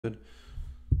Good.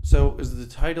 So, as the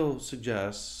title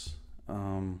suggests,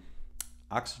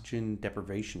 oxygen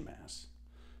deprivation mass.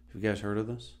 Have you guys heard of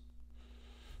this?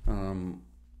 Um,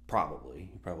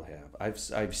 Probably. You probably have. I've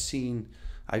seen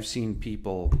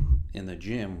people in the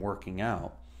gym working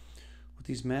out with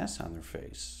these masks on their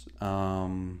face.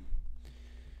 And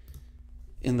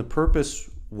the purpose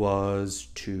was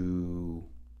to,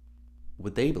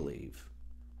 what they believe,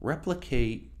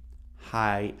 replicate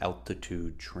high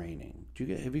altitude training.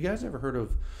 Have you guys ever heard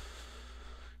of,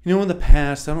 in the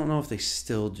past, I don't know if they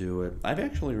still do it. I've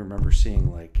actually remember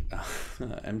seeing like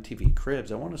MTV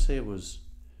Cribs. I want to say it was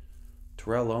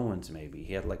Terrell Owens, maybe.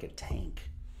 He had like a tank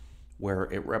where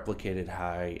it replicated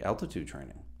high altitude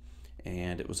training.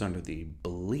 And it was under the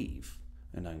belief,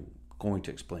 and I'm going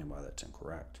to explain why that's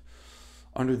incorrect,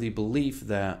 under the belief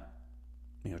that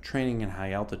training in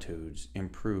high altitudes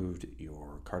improved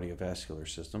your cardiovascular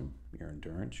system, your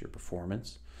endurance, your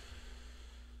performance.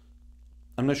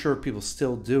 I'm not sure if people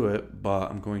still do it,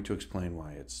 but I'm going to explain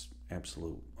why it's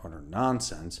absolute utter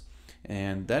nonsense.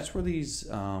 And that's where these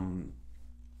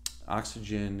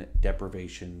oxygen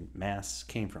deprivation masks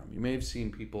came from. You may have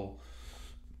seen people.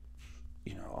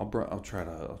 I'll try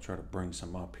to bring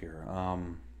some up here.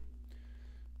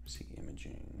 Let's see,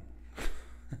 imaging.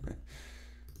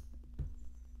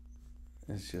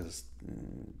 It's just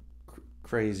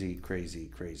crazy, crazy,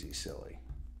 crazy silly.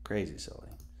 Crazy silly.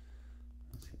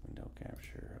 Let's see, window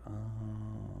capture.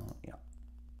 Yeah,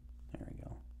 there we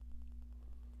go.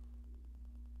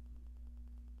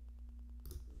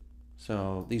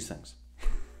 So, these things.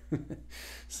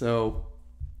 So,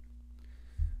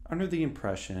 under the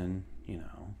impression,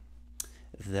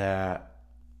 that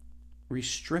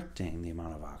restricting the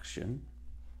amount of oxygen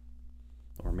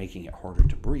or making it harder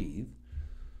to breathe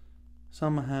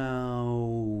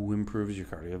somehow improves your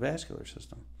cardiovascular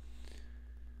system.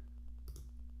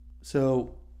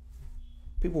 So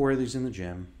people wear these in the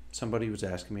gym. Somebody was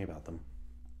asking me about them.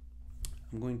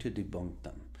 I'm going to debunk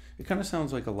them. It kind of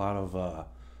sounds like a lot of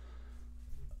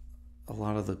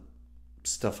the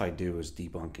stuff I do is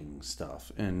debunking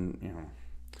stuff, and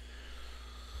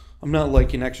I'm not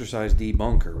like an exercise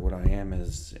debunker. What I am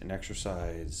is an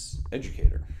exercise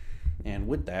educator. And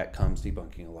with that comes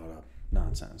debunking a lot of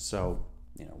nonsense. So,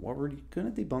 what we're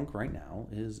going to debunk right now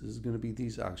is going to be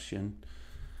these oxygen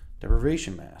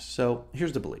deprivation masks. So,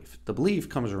 here's the belief. The belief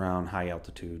comes around high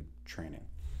altitude training.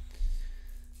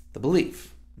 The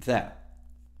belief that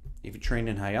if you train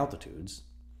in high altitudes,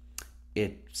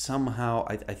 it somehow,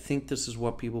 I think this is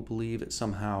what people believe, it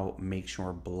somehow makes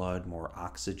your blood more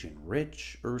oxygen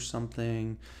rich or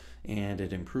something, and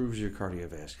it improves your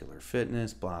cardiovascular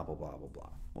fitness, blah, blah, blah, blah, blah.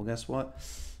 Well, guess what?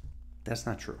 That's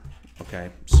not true. Okay,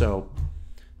 so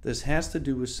this has to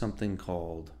do with something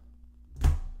called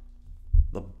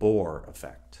the Bohr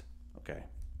effect. Okay,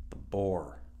 the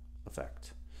Bohr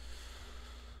effect.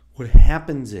 What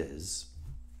happens is,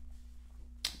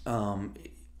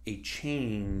 a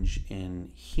change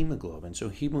in hemoglobin. So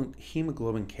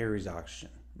hemoglobin carries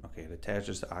oxygen. Okay, it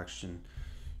attaches to oxygen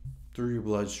through your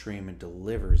bloodstream and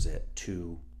delivers it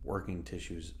to working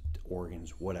tissues,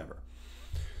 organs, whatever.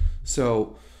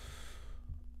 So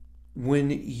when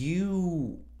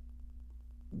you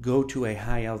go to a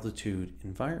high altitude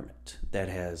environment that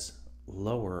has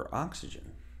lower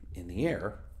oxygen in the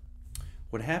air,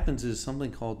 what happens is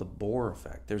something called the Bohr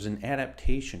effect. There's an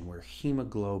adaptation where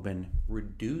hemoglobin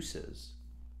reduces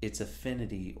its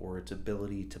affinity or its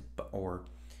ability to, or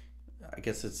I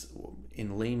guess it's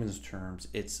in layman's terms,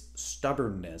 its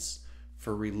stubbornness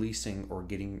for releasing or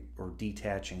getting or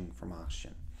detaching from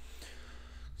oxygen.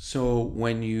 So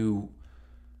when you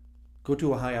go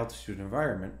to a high altitude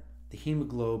environment, the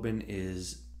hemoglobin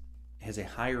has a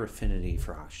higher affinity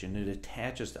for oxygen. It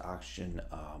attaches to oxygen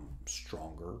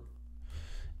stronger.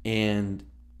 And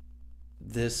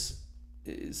this,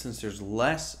 since there's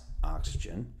less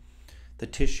oxygen, the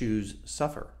tissues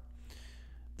suffer.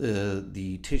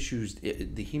 The tissues,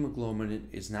 the hemoglobin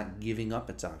is not giving up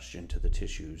its oxygen to the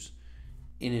tissues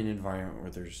in an environment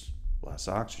where there's less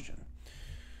oxygen.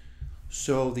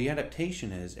 So the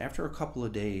adaptation is, after a couple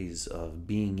of days of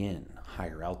being in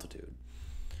higher altitude,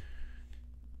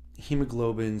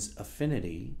 hemoglobin's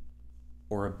affinity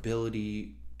or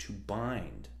ability to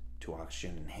bind to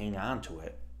oxygen and hang on to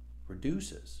it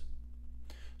reduces.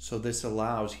 So this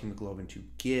allows hemoglobin to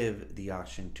give the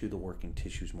oxygen to the working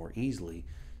tissues more easily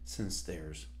since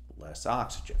there's less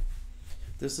oxygen.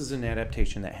 This is an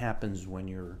adaptation that happens when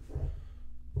you're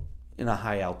in a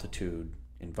high altitude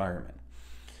environment.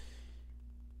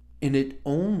 And it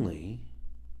only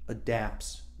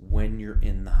adapts when you're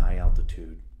in the high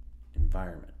altitude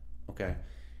environment. Okay?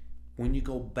 When you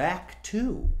go back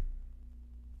to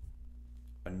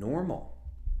a normal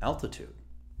altitude,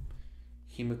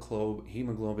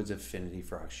 hemoglobin's affinity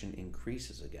for oxygen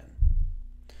increases again.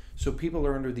 So people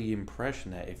are under the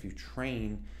impression that if you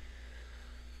train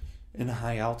in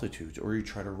high altitudes or you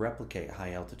try to replicate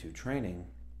high altitude training,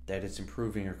 that it's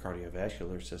improving your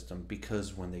cardiovascular system,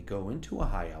 because when they go into a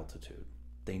high altitude,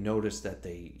 they notice that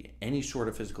any sort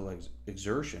of physical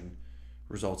exertion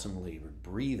results in labored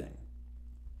breathing.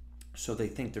 So they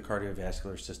think their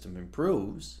cardiovascular system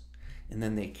improves, and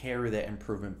then they carry that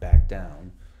improvement back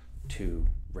down to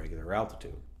regular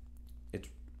altitude. It's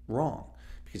wrong,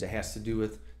 because it has to do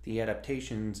with the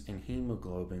adaptations in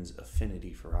hemoglobin's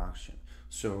affinity for oxygen.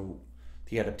 So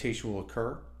the adaptation will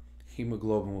occur,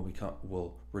 hemoglobin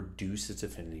will reduce its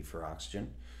affinity for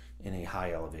oxygen in a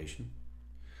high elevation,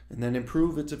 and then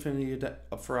improve its affinity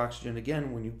for oxygen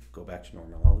again when you go back to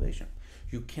normal elevation.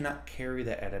 You cannot carry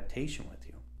that adaptation with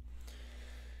you.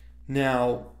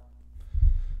 Now,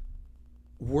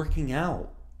 working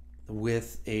out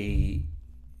with a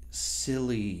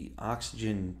silly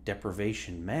oxygen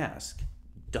deprivation mask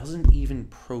doesn't even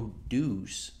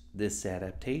produce this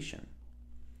adaptation.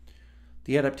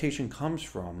 The adaptation comes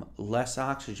from less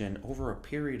oxygen over a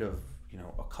period of,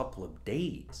 a couple of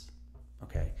days.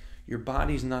 Okay, your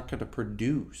body's not going to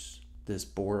produce this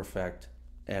Bohr effect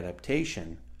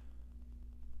adaptation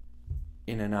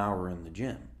in an hour in the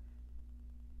gym.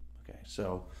 Okay,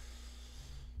 so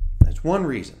that's one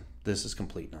reason this is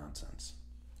complete nonsense.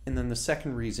 And then the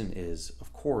second reason is,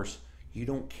 of course, you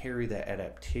don't carry that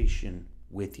adaptation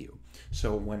with you.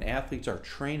 So when athletes are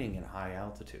training in high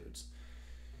altitudes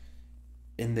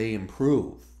and they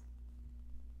improve,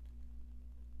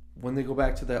 when they go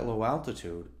back to that low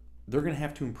altitude, they're going to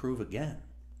have to improve again.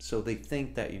 So they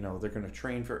think that, they're going to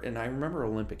train for, and I remember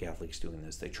Olympic athletes doing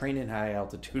this. They train in high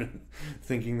altitude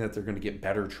thinking that they're going to get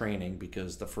better training,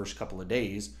 because the first couple of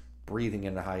days, breathing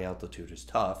at a high altitude is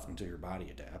tough until your body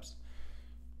adapts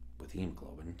with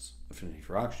hemoglobin's affinity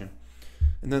for oxygen.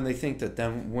 And then they think that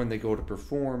then when they go to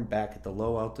perform back at the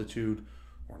low altitude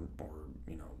or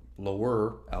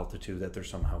lower altitude, that they're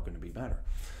somehow going to be better.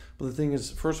 But the thing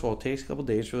is, first of all, it takes a couple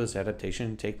days for this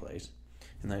adaptation to take place.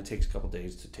 And then it takes a couple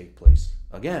days to take place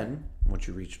again once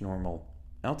you reach normal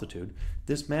altitude.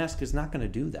 This mask is not going to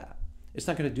do that. It's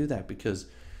not going to do that because,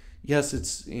 yes,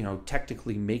 it's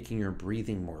technically making your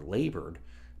breathing more labored,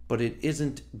 but it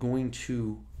isn't going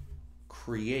to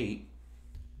create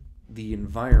the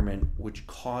environment which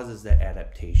causes that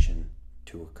adaptation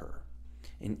to occur.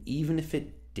 And even if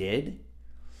it did,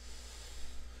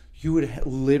 you would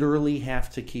literally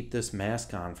have to keep this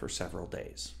mask on for several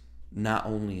days, not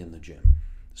only in the gym.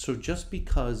 So just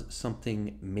because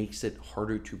something makes it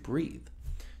harder to breathe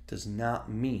does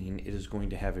not mean it is going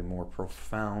to have a more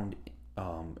profound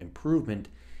improvement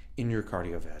in your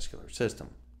cardiovascular system.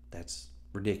 That's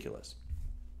ridiculous.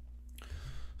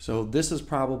 So this is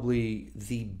probably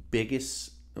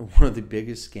one of the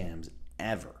biggest scams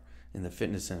ever in the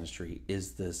fitness industry,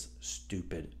 is this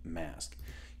stupid mask.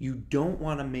 You don't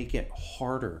want to make it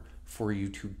harder for you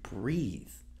to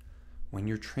breathe. When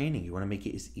you're training, you want to make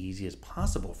it as easy as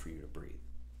possible for you to breathe,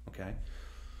 okay?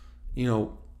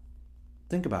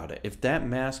 Think about it. If that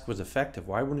mask was effective,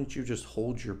 why wouldn't you just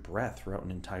hold your breath throughout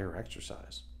an entire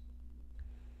exercise?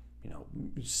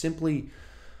 Simply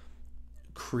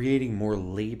creating more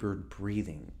labored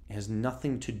breathing has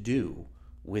nothing to do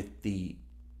with the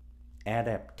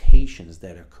adaptations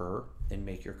that occur and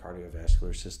make your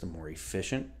cardiovascular system more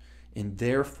efficient, and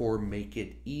therefore make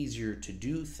it easier to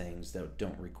do things that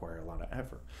don't require a lot of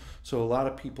effort. So a lot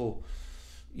of people,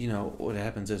 what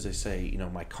happens is they say,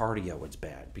 my cardio is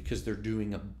bad because they're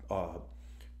doing a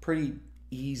pretty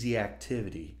easy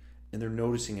activity and they're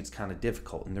noticing it's kind of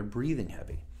difficult and they're breathing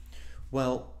heavy.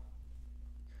 Well,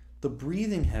 the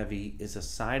breathing heavy is a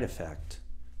side effect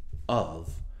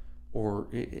of, or,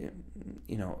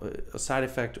 a side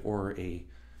effect or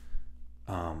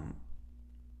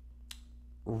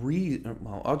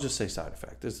I'll just say side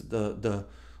effect. The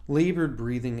labored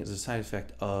breathing is a side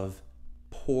effect of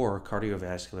poor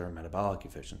cardiovascular and metabolic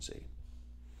efficiency.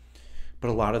 But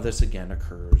a lot of this, again,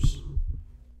 occurs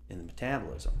in the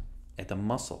metabolism, at the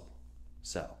muscle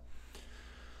cell.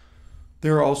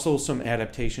 There are also some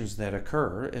adaptations that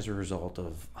occur as a result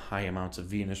of high amounts of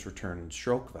venous return and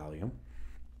stroke volume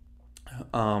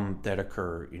that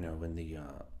occur, in the,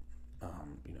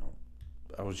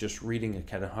 I was just reading a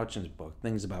Kevin Hutchins book,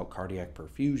 things about cardiac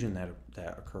perfusion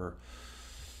that occur,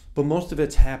 but most of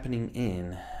it's happening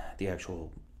in the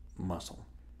actual muscle.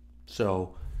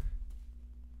 So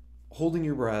holding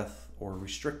your breath or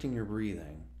restricting your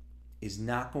breathing is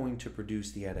not going to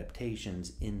produce the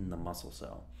adaptations in the muscle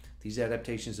cell. These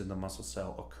adaptations in the muscle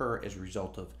cell occur as a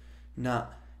result of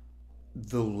not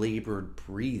the labored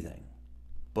breathing,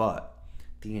 but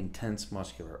the intense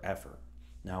muscular effort.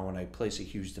 Now, when I place a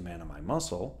huge demand on my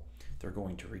muscle, they're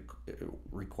going to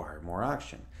require more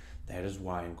oxygen. That is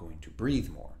why I'm going to breathe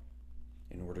more,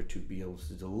 in order to be able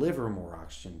to deliver more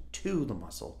oxygen to the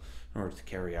muscle in order to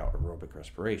carry out aerobic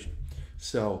respiration.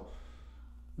 So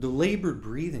the labored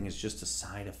breathing is just a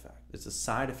side effect. It's a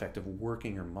side effect of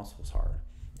working your muscles hard.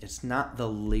 It's not the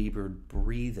labored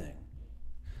breathing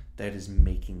that is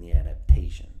making the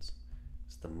adaptations.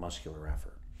 It's the muscular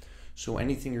effort. So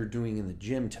anything you're doing in the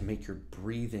gym to make your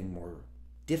breathing more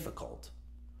difficult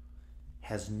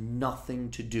has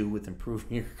nothing to do with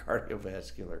improving your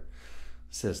cardiovascular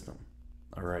system.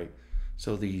 All right.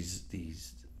 So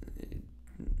these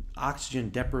oxygen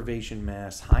deprivation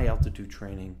masks, high altitude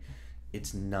training,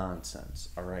 it's nonsense.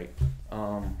 All right.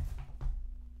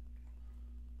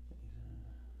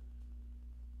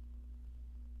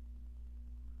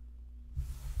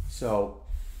 So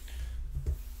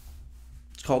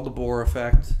it's called the Bohr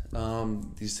effect.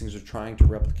 These things are trying to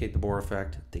replicate the Bohr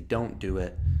effect. They don't do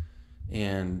it.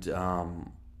 And,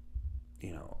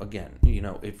 again,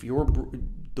 if you're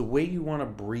the way you want to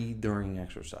breathe during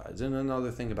exercise. And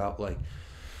another thing about, like,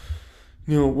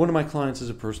 one of my clients is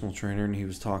a personal trainer, and he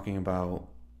was talking about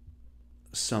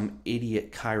some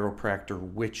idiot chiropractor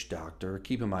witch doctor.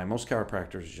 Keep in mind, most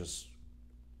chiropractors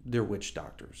they're witch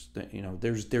doctors.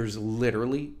 There's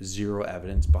literally zero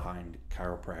evidence behind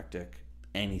chiropractic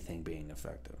anything being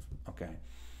effective. Okay.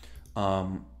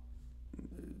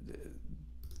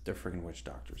 They're freaking witch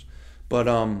doctors. But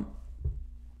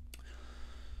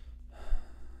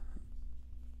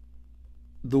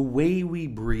the way we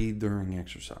breathe during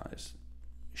exercise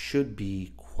should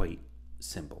be quite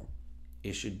simple.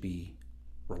 It should be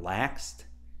relaxed.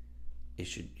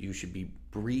 You should be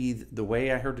breathe. The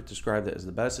way I heard it described that as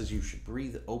the best is you should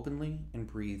breathe openly and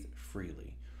breathe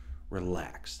freely,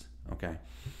 relaxed. Okay.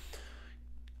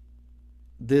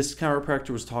 This chiropractor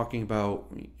was talking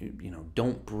about,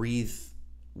 don't breathe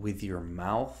with your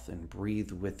mouth and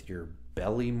breathe with your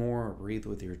belly more, or breathe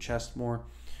with your chest more.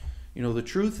 The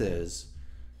truth is,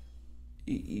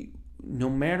 no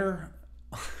matter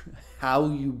how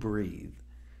you breathe,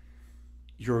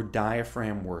 your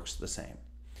diaphragm works the same.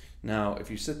 Now, if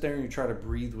you sit there and you try to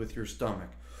breathe with your stomach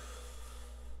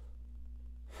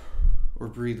or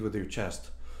breathe with your chest,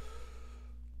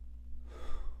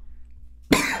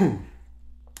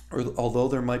 although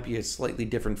there might be a slightly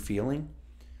different feeling,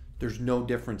 there's no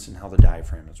difference in how the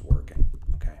diaphragm is working.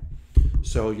 Okay,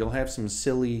 so you'll have some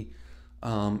silly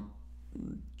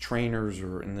trainers,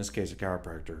 or in this case a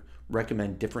chiropractor,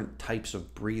 recommend different types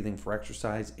of breathing for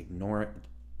exercise. Ignore it.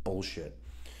 Bullshit.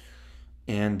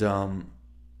 And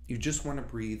you just want to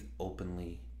breathe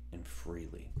openly and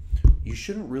freely. You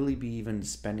shouldn't really be even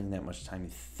spending that much time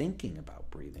thinking about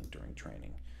breathing during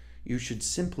training. You should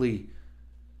simply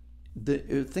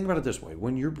think about it this way.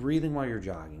 When you're breathing while you're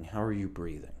jogging, how are you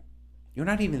breathing? You're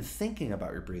not even thinking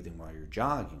about your breathing while you're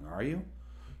jogging, are you?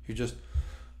 You're just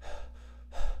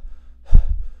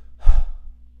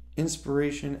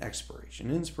inspiration,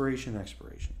 expiration, inspiration,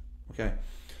 expiration. Okay?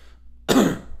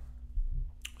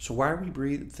 So why are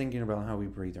we thinking about how we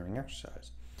breathe during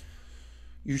exercise?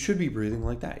 You should be breathing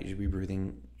like that. You should be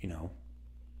breathing,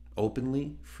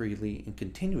 openly, freely, and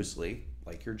continuously,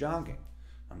 like you're jogging.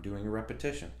 I'm doing a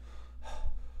repetition.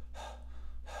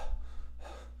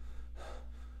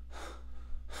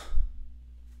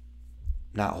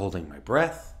 Not holding my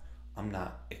breath. I'm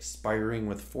not expiring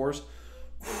with force.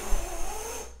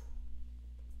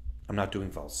 I'm not doing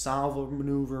Valsalva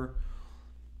maneuver.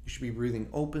 You should be breathing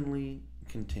openly,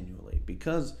 continually,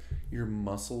 because your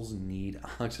muscles need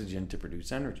oxygen to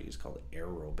produce energy. It's called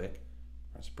aerobic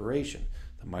respiration.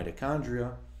 The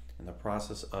mitochondria in the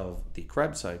process of the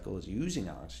Krebs cycle is using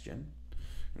oxygen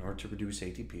in order to produce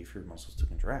ATP for your muscles to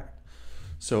contract.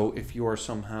 So if you are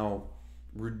somehow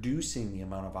reducing the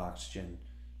amount of oxygen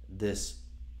this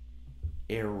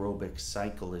aerobic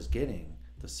cycle is getting,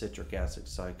 the citric acid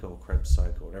cycle, Krebs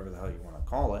cycle, whatever the hell you want to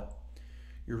call it,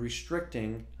 you're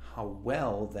restricting how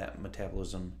well that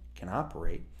metabolism can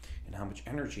operate and how much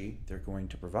energy they're going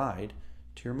to provide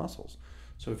to your muscles.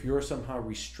 So if you're somehow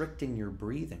restricting your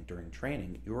breathing during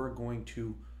training, you're going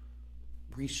to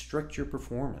restrict your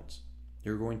performance.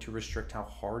 You're going to restrict how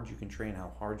hard you can train,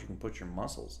 how hard you can push your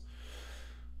muscles,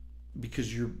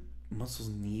 because your muscles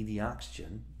need the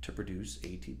oxygen to produce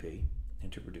ATP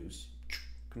and to produce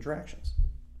contractions.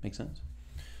 Make sense?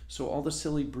 So all the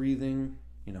silly breathing,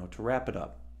 to wrap it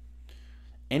up,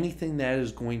 anything that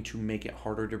is going to make it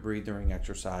harder to breathe during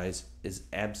exercise is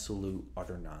absolute,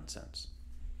 utter nonsense.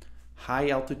 high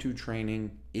altitude training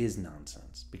is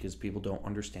nonsense because people don't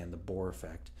understand the Bohr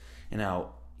effect and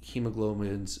how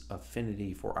hemoglobin's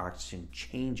affinity for oxygen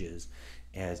changes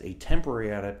as a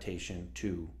temporary adaptation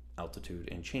to altitude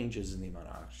and changes in the amount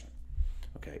of oxygen.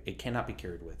 Okay, it cannot be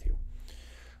carried with you.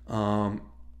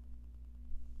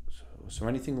 So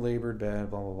anything labored,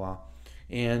 bad, blah, blah, blah.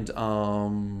 And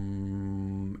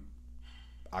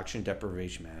oxygen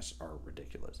deprivation masks are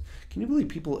ridiculous. Can you believe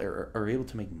people are able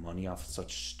to make money off of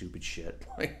such stupid shit?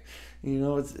 Like, you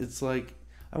know, it's like,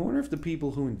 I wonder if the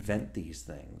people who invent these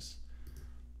things,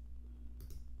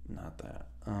 not that,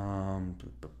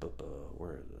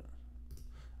 where is it?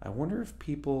 I wonder if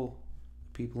people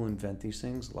invent these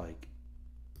things, like,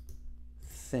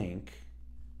 think,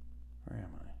 where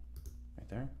am I? Right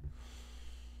there?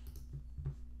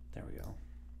 There we go.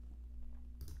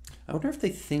 I wonder if they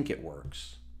think it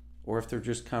works, or if they're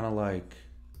just kind of like,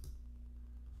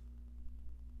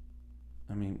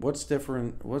 I mean, what's the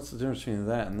difference between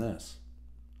that and this?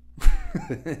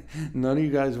 None of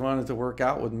you guys wanted to work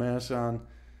out with masks on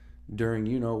during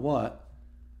you know what,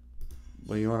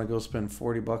 but you want to go spend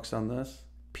 $40 on this?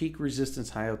 Peak resistance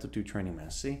high altitude training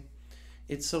mask. See?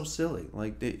 It's so silly.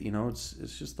 Like, you know, it's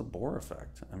just the Bohr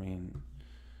effect. I mean,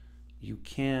 you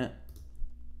can't,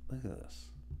 look at this.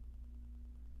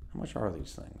 How much are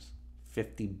these things?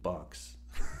 $50.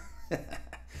 You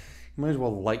might as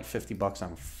well light $50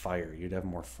 on fire. You'd have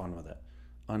more fun with it.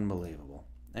 Unbelievable.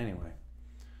 Anyway,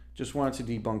 just wanted to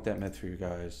debunk that myth for you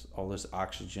guys. All this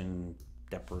oxygen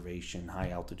deprivation,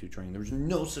 high altitude training. There's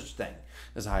no such thing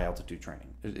as high altitude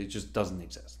training. It just doesn't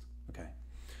exist. Okay.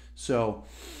 So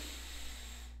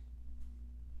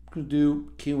I'm going to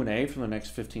do Q&A for the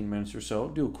next 15 minutes or so.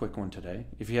 Do a quick one today.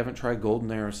 If you haven't tried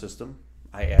Golden Arrow System,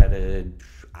 I added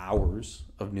hours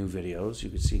of new videos. You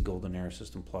can see Golden Arrow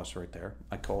System Plus right there.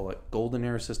 I call it Golden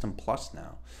Arrow System Plus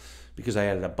now because I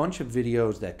added a bunch of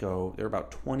videos that go, they're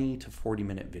about 20 to 40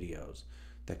 minute videos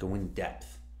that go in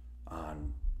depth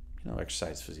on, you know,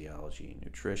 exercise physiology,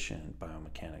 nutrition,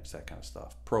 biomechanics, that kind of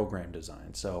stuff, program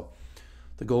design. So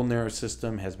the Golden Arrow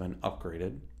System has been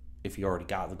upgraded. If you already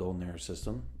got the Golden Arrow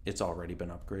System, it's already been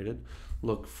upgraded.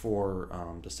 Look for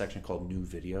the section called New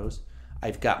Videos.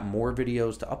 I've got more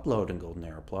videos to upload in Golden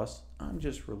Arrow Plus. I'm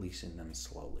just releasing them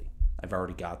slowly. I've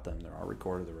already got them. They're all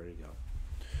recorded. They're ready to go.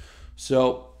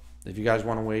 So if you guys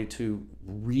want a way to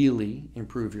really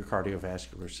improve your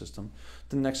cardiovascular system,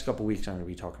 the next couple weeks I'm going to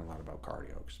be talking a lot about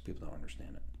cardio because people don't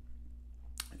understand it.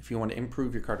 If you want to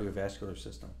improve your cardiovascular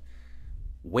system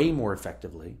way more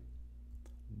effectively,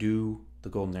 do the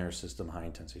Golden Arrow System high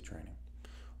intensity training.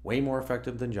 Way more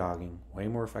effective than jogging, way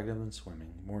more effective than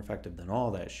swimming, more effective than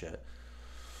all that shit.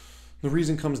 The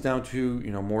reason comes down to, you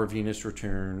know, more venous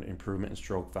return, improvement in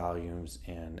stroke volumes,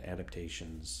 and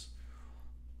adaptations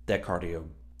that cardio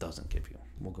doesn't give you.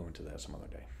 We'll go into that some other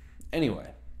day.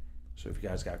 Anyway, so if you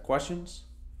guys got questions,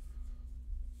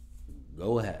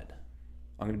 go ahead.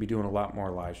 I'm going to be doing a lot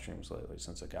more live streams lately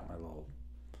since I got my little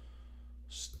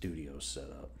studio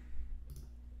set up.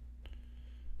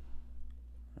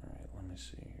 All right, let me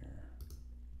see here.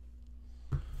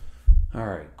 All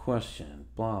right, question.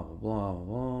 Blah, blah, blah,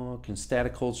 blah. Can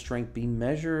static hold strength be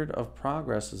measured of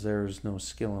progress as there is no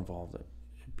skill involved? It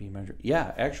be measured.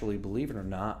 Yeah, actually, believe it or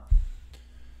not,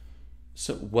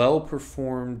 so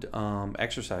well-performed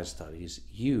exercise studies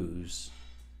use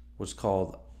what's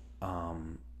called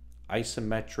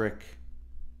isometric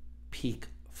peak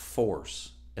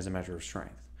force as a measure of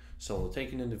strength. So they'll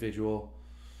take an individual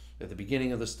at the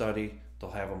beginning of the study,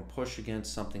 they'll have them push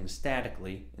against something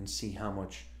statically and see how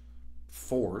much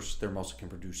force their muscle can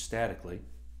produce statically.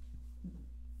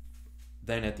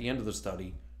 Then at the end of the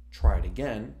study, try it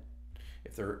again.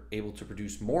 If they're able to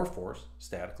produce more force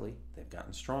statically, they've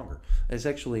gotten stronger. It's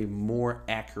actually a more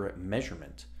accurate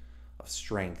measurement of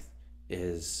strength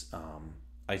is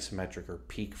isometric or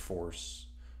peak force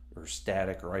or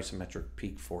static or isometric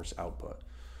peak force output.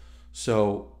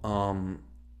 So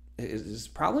it's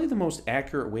probably the most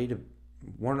accurate way to,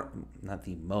 not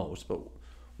the most, but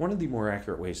one of the more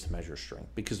accurate ways to measure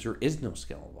strength because there is no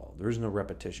skill involved. There is no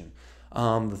repetition.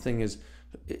 The thing is,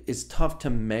 it's tough to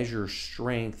measure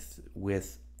strength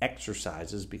with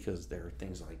exercises because there are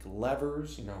things like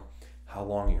levers, you know, how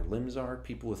long your limbs are.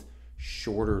 People with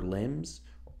shorter limbs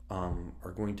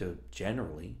are going to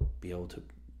generally be able to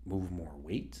move more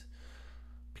weight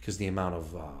because the amount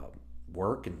of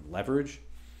work and leverage.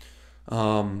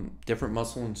 Different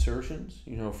muscle insertions.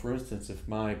 You know, for instance, if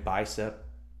my biceps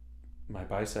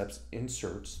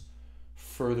inserts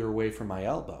further away from my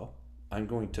elbow, I'm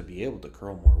going to be able to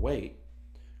curl more weight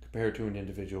compared to an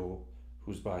individual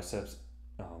whose biceps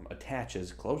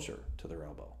attaches closer to their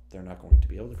elbow. They're not going to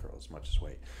be able to curl as much as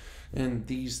weight. And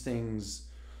these things,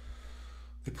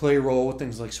 they play a role with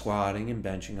things like squatting and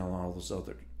benching and all those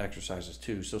other exercises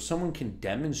too. So someone can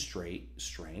demonstrate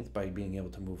strength by being able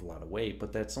to move a lot of weight,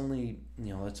 but that's only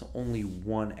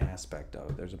one aspect of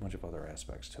it. There's a bunch of other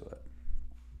aspects to it.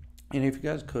 And if you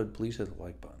guys could, please hit the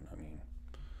like button. I mean,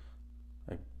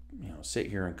 I sit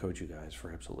here and coach you guys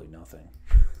for absolutely nothing.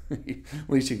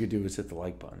 Least you could do is hit the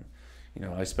like button.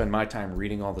 I spend my time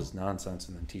reading all this nonsense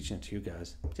and then teaching it to you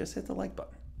guys. Just hit the like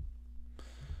button.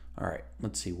 All right,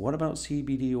 let's see. What about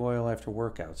CBD oil after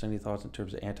workouts? Any thoughts in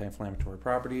terms of anti-inflammatory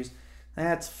properties?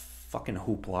 That's fucking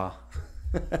hoopla.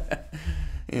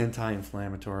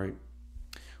 Anti-inflammatory.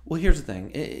 Well, here's the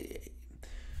thing.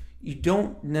 You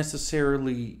don't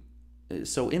necessarily...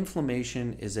 So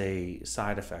inflammation is a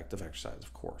side effect of exercise,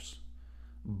 of course.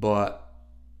 But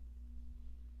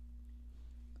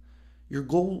your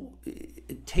goal,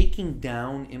 taking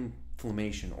down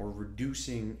inflammation or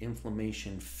reducing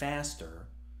inflammation faster,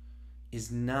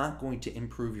 is not going to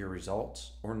improve your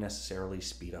results or necessarily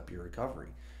speed up your recovery.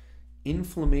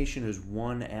 Inflammation is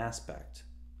one aspect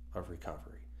of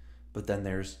recovery, but then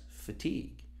there's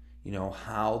fatigue.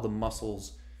 How the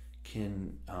muscles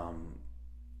can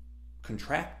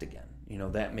contract again.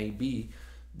 That may be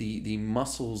the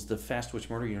muscles, the fast twitch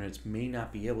motor units may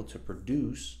not be able to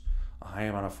produce a high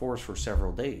amount of force for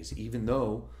several days, even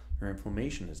though your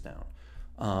inflammation is down.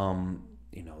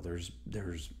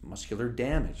 There's muscular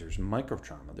damage, there's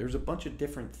microtrauma, there's a bunch of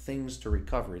different things to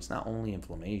recover. It's not only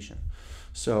inflammation.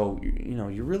 So,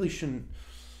 you really shouldn't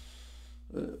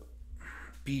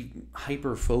be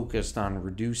hyper focused on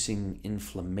reducing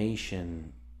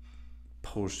inflammation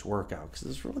post-workout, because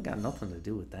it's really got nothing to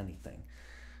do with anything.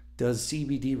 Does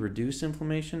CBD reduce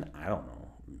inflammation? I don't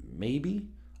know. Maybe.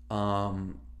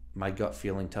 My gut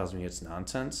feeling tells me it's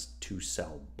nonsense to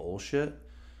sell bullshit.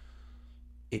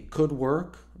 It could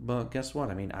work, but guess what?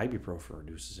 Ibuprofen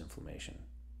reduces inflammation.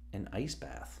 An ice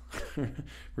bath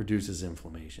reduces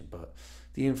inflammation. But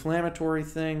the inflammatory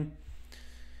thing,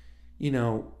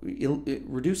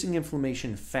 reducing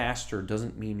inflammation faster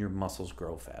doesn't mean your muscles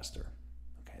grow faster.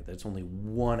 Okay, that's only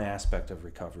one aspect of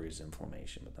recovery is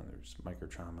inflammation. But then there's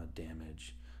microtrauma,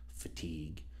 damage,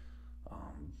 fatigue.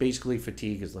 Basically,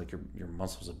 fatigue is like your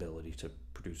muscles' ability to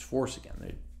produce force again.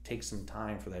 It takes some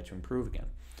time for that to improve again.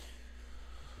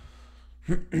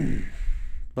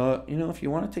 But, if you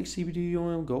want to take CBD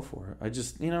oil, go for it. I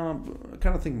just, I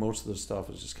kind of think most of this stuff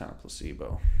is just kind of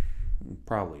placebo. It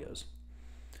probably is.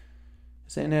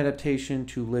 Is that an adaptation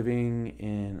to living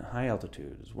in high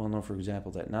altitude? It's well known, for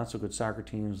example, that not-so-good soccer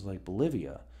teams like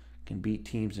Bolivia can beat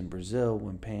teams in Brazil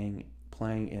when playing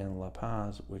in La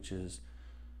Paz, which is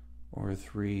over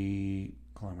 3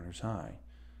 kilometers high.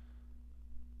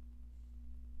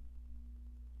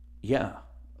 Yeah.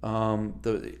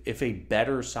 If a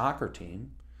better soccer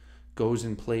team goes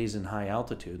and plays in high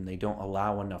altitude and they don't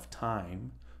allow enough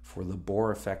time for the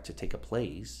Bohr effect to take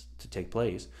place,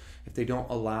 if they don't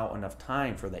allow enough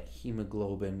time for that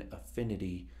hemoglobin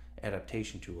affinity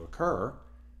adaptation to occur,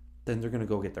 then they're going to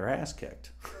go get their ass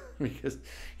kicked. Because,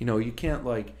 you can't,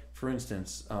 for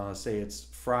instance, say it's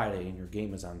Friday and your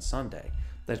game is on Sunday.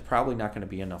 That's probably not going to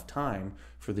be enough time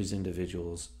for these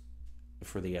individuals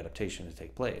for the adaptation to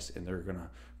take place, and they're going to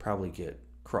probably get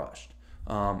crushed.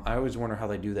 I always wonder how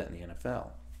they do that in the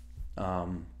NFL.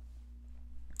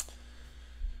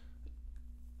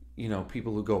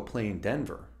 People who go play in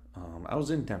Denver. I was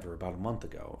in Denver about a month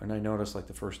ago, and I noticed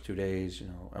the first 2 days,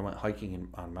 I went hiking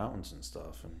on mountains and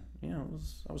stuff, and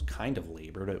I was kind of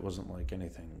labored. It wasn't like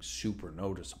anything super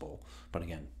noticeable, but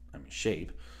again, I'm in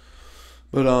shape.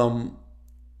 But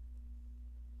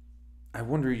I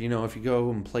wonder, if you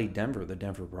go and play Denver, the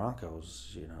Denver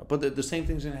Broncos, but the same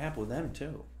thing's going to happen with them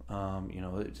too.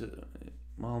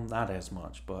 Well, not as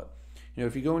much, but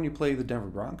if you go and you play the Denver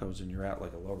Broncos and you're at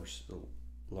a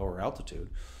lower altitude,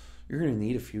 you're going to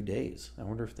need a few days. I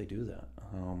wonder if they do that.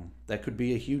 That could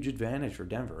be a huge advantage for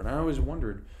Denver. And I always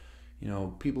wondered,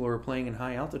 people who are playing in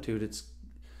high altitude,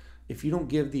 if you don't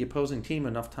give the opposing team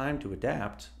enough time to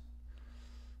adapt,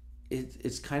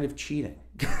 it's kind of cheating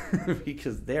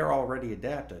because they're already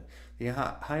adapted. The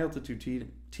high altitude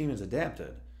team is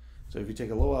adapted. So if you take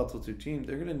a low altitude team,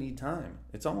 they're going to need time.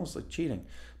 It's almost like cheating.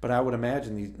 But I would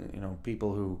imagine these,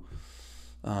 people who,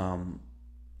 when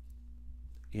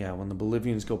the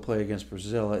Bolivians go play against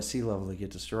Brazil at sea level, they get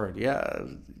destroyed. Yeah,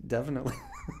 definitely.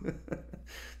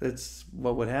 That's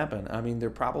what would happen. They're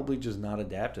probably just not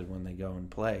adapted when they go and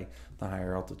play the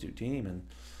higher altitude team, and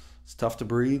it's tough to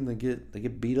breathe, and they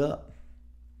get beat up.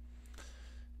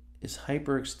 Is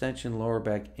hyperextension lower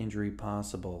back injury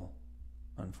possible?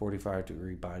 on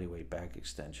 45-degree bodyweight back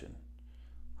extension.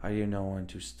 How do you know when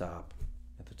to stop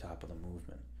at the top of the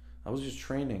movement? I was just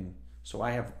training, so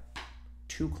I have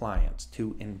two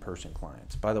in-person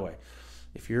clients. By the way,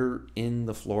 if you're in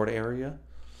the Florida area,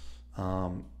 I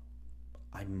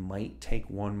might take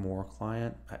one more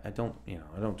client. I don't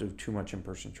do too much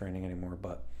in-person training anymore,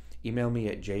 but email me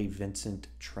at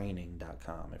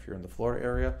jvincenttraining.com if you're in the Florida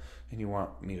area and you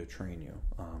want me to train you.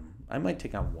 I might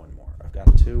take on one more. I've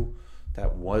got two.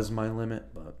 That was my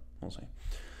limit, but we'll see.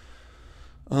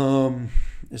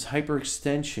 Is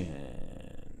hyperextension,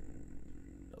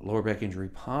 lower back injury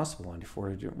possible on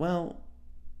 40? Well,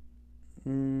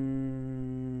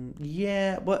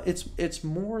 yeah, but it's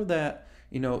more that,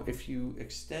 if you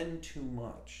extend too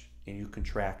much and you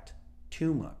contract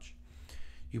too much,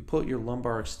 you put your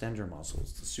lumbar extender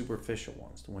muscles, the superficial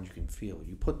ones, the ones you can feel,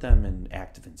 you put them in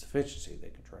active insufficiency. They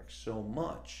contract so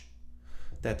much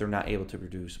that they're not able to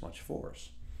produce much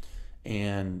force.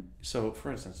 And so, for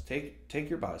instance, take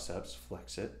your biceps,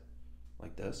 flex it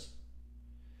like this,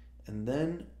 and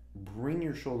then bring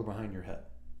your shoulder behind your head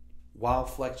while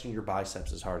flexing your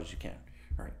biceps as hard as you can.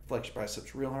 All right, flex your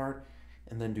biceps real hard,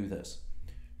 and then do this.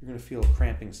 You're going to feel a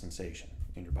cramping sensation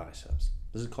in your biceps.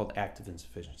 This is called active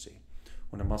insufficiency,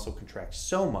 when a muscle contracts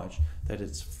so much that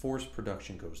its force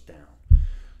production goes down.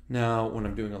 Now, when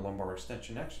I'm doing a lumbar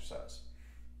extension exercise,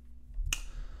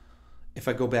 if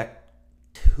I go back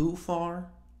too far,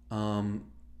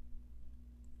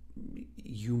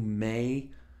 you may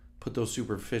put those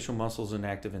superficial muscles in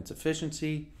active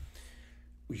insufficiency.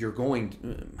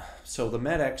 So the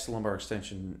MedX lumbar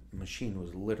extension machine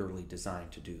was literally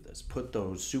designed to do this. Put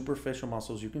those superficial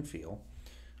muscles you can feel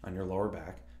on your lower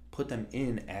back, put them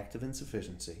in active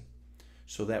insufficiency,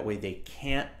 so that way they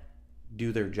can't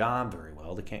do their job very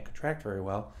well, they can't contract very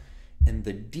well, and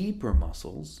the deeper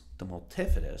muscles, the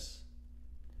multifidus,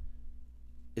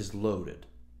 is loaded.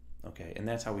 Okay, and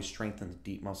that's how we strengthen the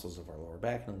deep muscles of our lower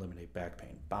back and eliminate back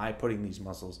pain, by putting these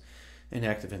muscles in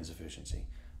active insufficiency.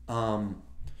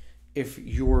 If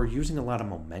you're using a lot of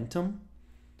momentum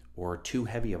or too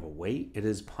heavy of a weight, it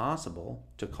is possible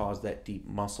to cause that deep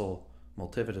muscle,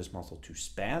 multifidus muscle, to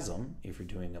spasm if you're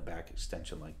doing a back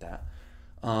extension like that.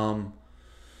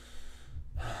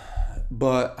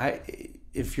 But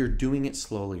if you're doing it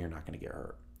slowly, you're not going to get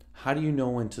hurt. How do you know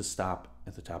when to stop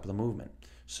at the top of the movement?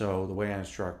 So the way I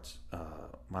instruct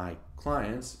my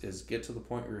clients is get to the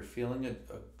point where you're feeling a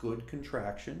good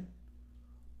contraction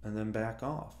and then back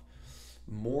off.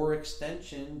 More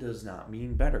extension does not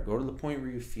mean better. Go to the point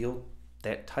where you feel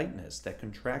that tightness, that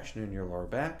contraction in your lower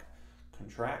back,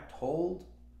 contract, hold,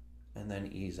 and then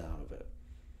ease out of it.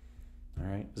 All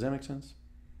right, does that make sense?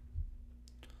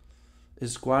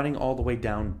 Is squatting all the way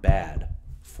down bad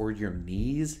for your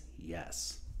knees?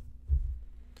 Yes.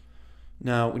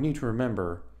 Now, we need to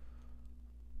remember,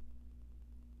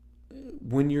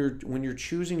 when you're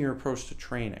choosing your approach to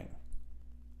training,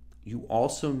 you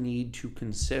also need to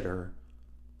consider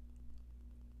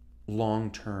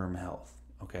long-term health.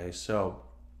 Okay, so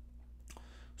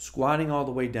squatting all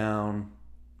the way down,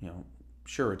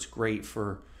 sure, it's great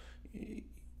for... Dinner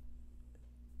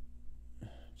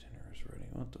is ready.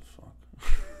 What the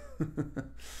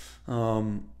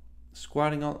fuck?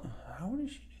 Squatting all... How did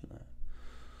she do that?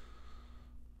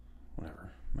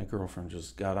 Whatever. My girlfriend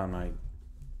just got on my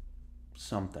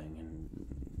something and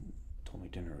told me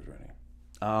dinner was ready.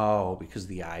 Oh, because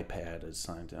the iPad is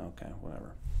signed to... Okay,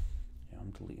 whatever. Yeah,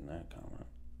 I'm deleting that comment.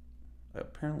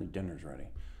 Apparently dinner's ready.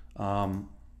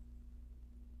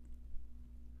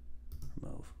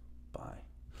 Remove. Bye.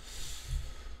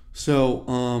 So,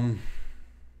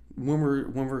 when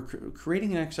we're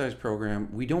creating an exercise program,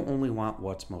 we don't only want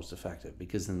what's most effective,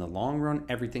 because in the long run,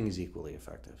 everything is equally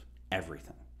effective.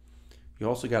 Everything. You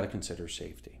also got to consider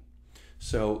safety.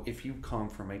 So if you come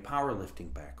from a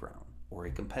powerlifting background, or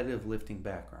a competitive lifting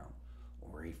background,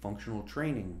 or a functional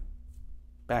training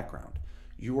background,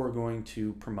 you are going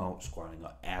to promote squatting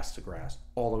ass to grass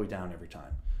all the way down every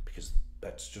time, because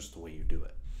that's just the way you do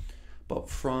it. But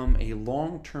from a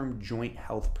long-term joint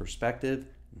health perspective,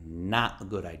 not a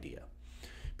good idea,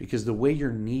 because the way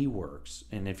your knee works,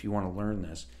 and if you want to learn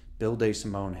this, Bill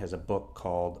DeSimone has a book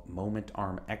called Moment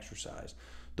Arm Exercise.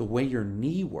 The way your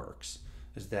knee works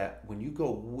is that when you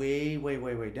go way, way,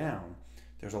 way, way down,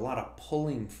 there's a lot of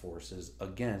pulling forces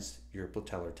against your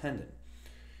patellar tendon.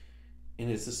 And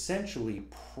it's essentially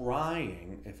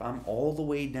prying. If I'm all the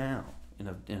way down, in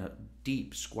a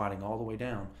deep squatting all the way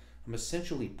down, I'm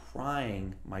essentially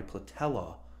prying my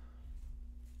patella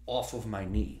off of my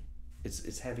knee.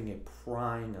 It's having a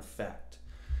prying effect.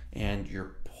 And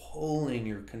you're pulling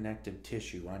your connective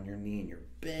tissue on your knee and you're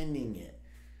bending it.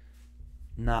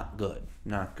 Not good.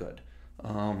 Not good.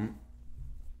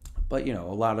 But a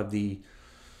lot of the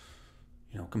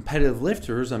competitive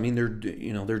lifters, I mean,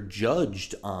 they're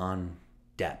judged on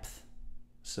depth.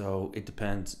 So it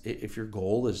depends. If your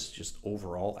goal is just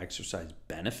overall exercise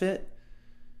benefit,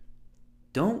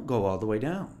 don't go all the way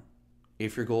down.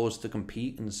 If your goal is to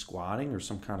compete in squatting or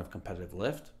some kind of competitive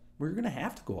lift, we're going to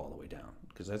have to go all the way down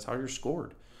because that's how you're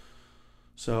scored.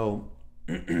 So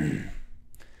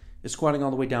is squatting all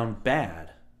the way down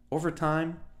bad? Over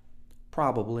time,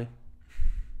 probably.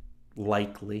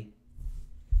 Likely.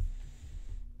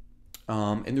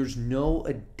 And there's no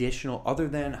additional, other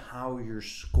than how you're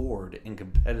scored in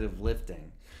competitive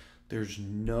lifting, there's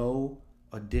no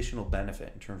additional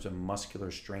benefit in terms of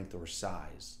muscular strength or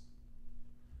size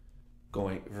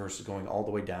going all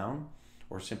the way down,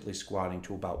 or simply squatting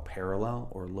to about parallel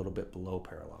or a little bit below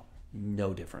parallel.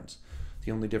 No difference.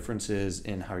 The only difference is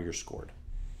in how you're scored.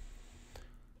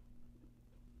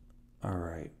 All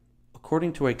right.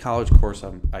 According to a college course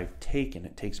I've taken,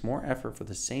 it takes more effort for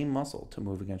the same muscle to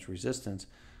move against resistance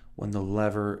when the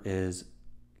lever is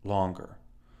longer.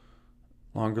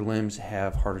 Longer limbs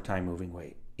have harder time moving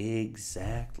weight.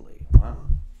 Exactly. Wow.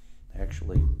 I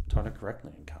actually taught it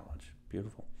correctly in college.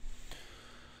 Beautiful.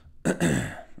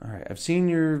 All right. I've seen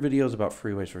your videos about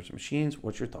free weights versus machines.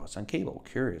 What's your thoughts on cable?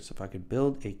 Curious if I could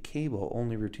build a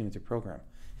cable-only routine with your program.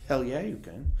 Hell yeah, you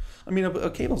can. I mean, a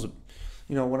cable's,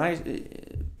 when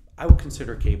I would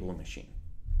consider a cable a machine.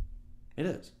 It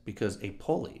is, because a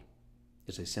pulley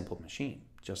is a simple machine,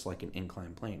 just like an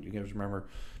inclined plane. You guys remember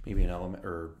maybe an element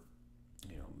or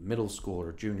middle school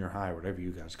or junior high, whatever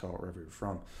you guys call it, wherever you're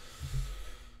from.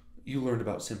 You learned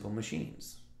about simple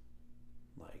machines,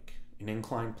 like an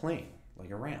inclined plane, like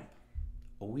a ramp,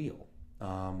 a wheel,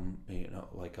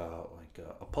 like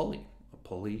a pulley. A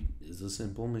pulley is a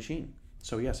simple machine.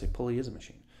 So yes, a pulley is a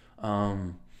machine.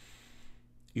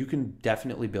 You can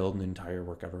definitely build an entire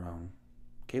workout around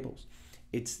cables.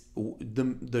 It's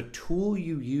the tool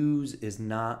you use is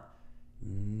not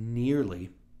nearly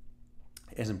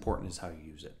as important as how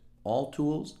you use it. All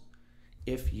tools,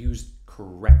 if used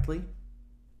correctly,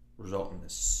 result in the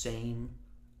same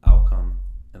outcome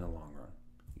in the long run,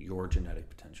 your genetic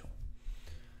potential.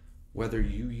 Whether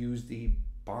you use the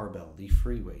barbell, the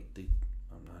free weight,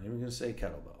 I'm not even going to say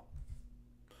kettlebell,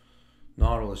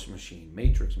 Nautilus machine,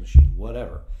 Matrix machine,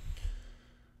 whatever.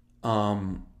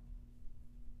 No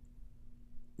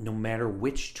matter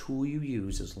which tool you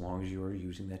use, as long as you are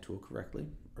using that tool correctly,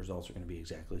 results are going to be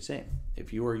exactly the same.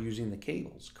 If you are using the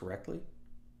cables correctly,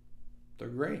 they're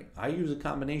great. I use a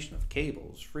combination of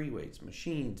cables, free weights,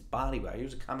 machines, body weight. I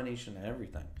use a combination of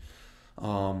everything.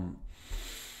 So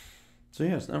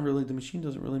yeah, it's not really, the machine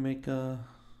doesn't really make a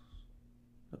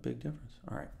big difference.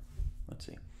 All right, let's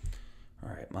see. All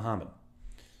right, Muhammad.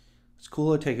 It's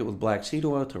cool. I take it with black seed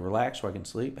oil to relax so I can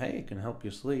sleep. Hey, it can help you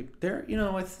sleep. There,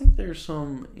 I think there's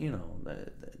some,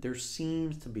 there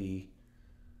seems to be,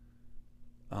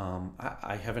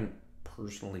 I haven't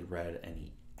personally read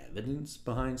any evidence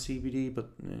behind CBD,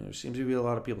 but there seems to be a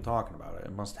lot of people talking about it.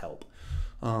 It must help.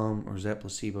 Or is that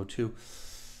placebo too?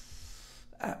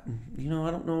 I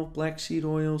don't know if black seed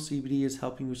oil, CBD is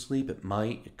helping you sleep. It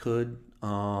might, it could.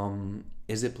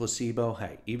 Is it placebo?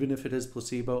 Hey, even if it is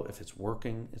placebo, if it's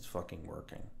working, it's fucking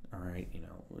working. All right,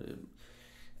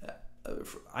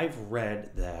 I've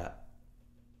read that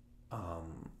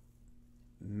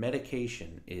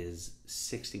medication is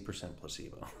 60%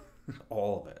 placebo,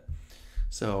 all of it.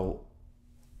 So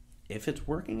if it's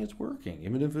working, it's working,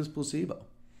 even if it's placebo.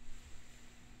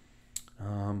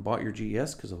 Bought your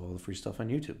GES because of all the free stuff on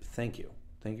YouTube. Thank you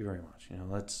very much.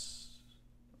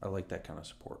 I like that kind of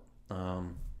support.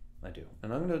 I do,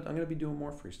 and I'm gonna be doing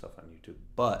more free stuff on YouTube.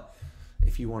 But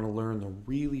if you want to learn the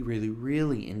really, really,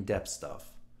 really in-depth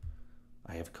stuff,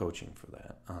 I have coaching for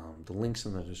that. The link's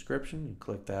in the description. You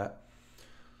click that.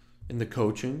 In the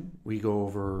coaching, we go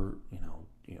over,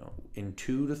 in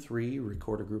 2 to 3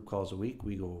 recorded group calls a week.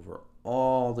 We go over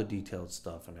all the detailed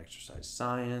stuff on exercise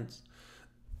science,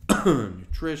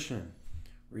 nutrition,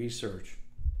 research,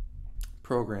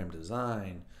 program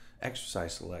design,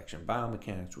 exercise selection,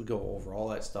 biomechanics. We go over all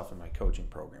that stuff in my coaching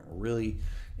program, really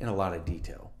in a lot of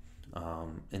detail.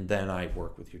 And then I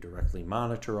work with you directly,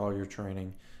 monitor all your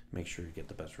training, make sure you get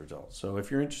the best results. So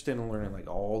if you're interested in learning like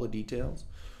all the details,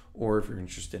 or if you're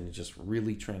interested in just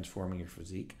really transforming your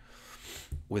physique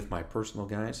with my personal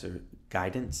guidance,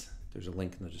 there's a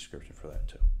link in the description for that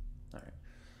too. All right.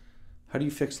 How do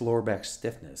you fix lower back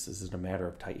stiffness? Is it a matter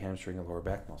of tight hamstring and lower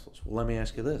back muscles? Well, let me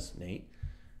ask you this, Nate.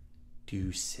 Do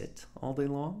you sit all day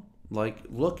long? Like,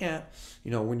 look at,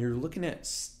 when you're looking at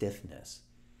stiffness,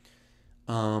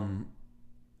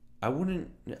 I wouldn't.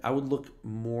 I would look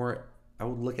more. I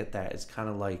would look at that as kind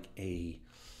of like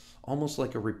almost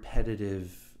like a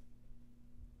repetitive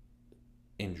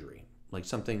injury, like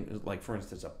something like, for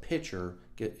instance, a pitcher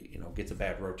gets a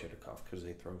bad rotator cuff because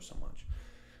they throw so much.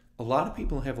 A lot of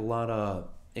people have a lot of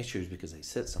issues because they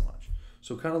sit so much.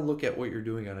 So kind of look at what you're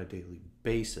doing on a daily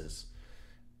basis.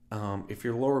 If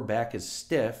your lower back is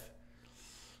stiff,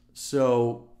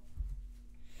 so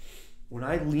when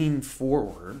I lean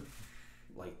forward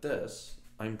like this,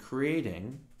 I'm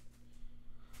creating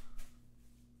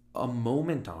a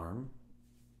moment arm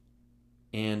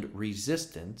and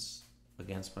resistance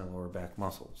against my lower back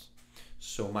muscles.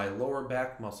 So my lower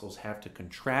back muscles have to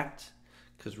contract,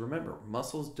 because remember,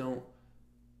 muscles don't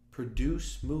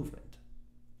produce movement.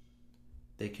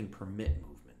 They can permit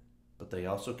movement, but they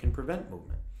also can prevent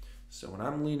movement. So when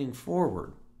I'm leaning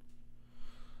forward,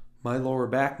 my lower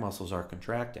back muscles are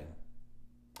contracting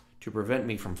to prevent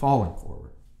me from falling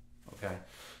forward. Okay?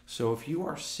 So if you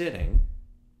are sitting,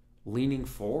 leaning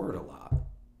forward a lot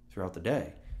throughout the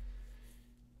day,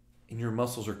 and your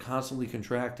muscles are constantly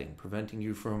contracting, preventing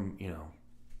you from,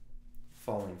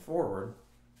 falling forward,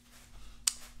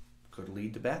 could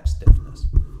lead to back stiffness.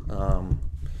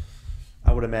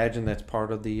 I would imagine that's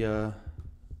part of the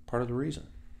reason.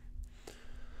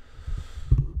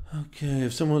 Okay,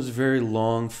 if someone has a very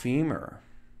long femur,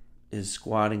 is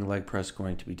squatting leg press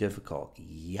going to be difficult?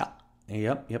 Yep.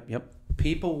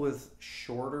 People with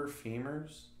shorter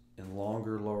femurs and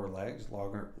longer lower legs,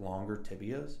 longer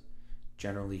tibias,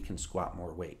 generally can squat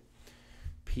more weight.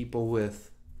 People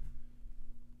with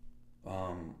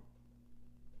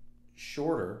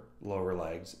shorter lower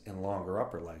legs and longer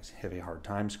upper legs have a hard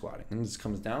time squatting. And this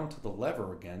comes down to the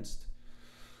lever against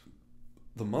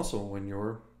the muscle when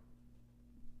you're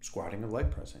squatting or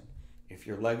leg pressing. If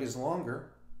your leg is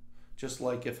longer, just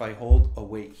like if I hold a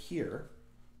weight here,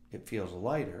 it feels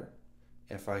lighter.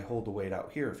 If I hold the weight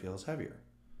out here, it feels heavier.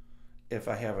 If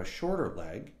I have a shorter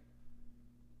leg,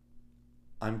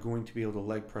 I'm going to be able to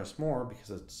leg press more because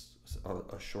it's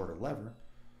a shorter lever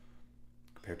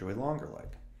compared to a longer leg.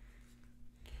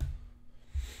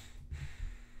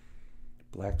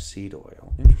 Black seed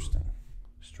oil. Interesting.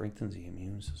 Strengthens the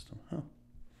immune system. Huh.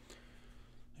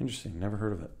 Interesting. Never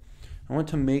heard of it. I want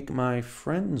to make my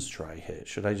friends try HIIT.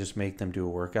 Should I just make them do a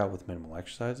workout with minimal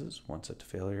exercises, one set to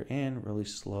failure, and really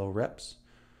slow reps?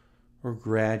 Or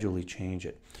gradually change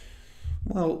it?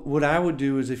 Well, what I would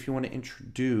do is, if you want to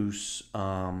introduce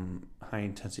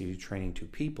high-intensity training to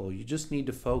people, you just need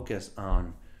to focus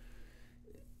on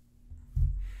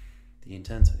the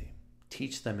intensity.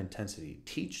 Teach them intensity.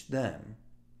 Teach them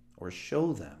or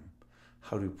show them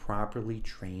how to properly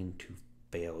train to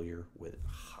failure with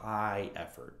high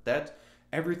effort. That's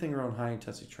everything around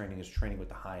high-intensity training is training with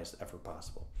the highest effort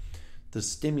possible. The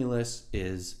stimulus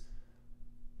is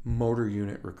motor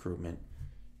unit recruitment.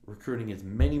 Recruiting as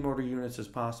many motor units as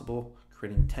possible,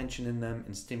 creating tension in them,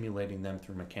 and stimulating them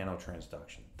through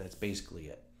mechanotransduction. That's basically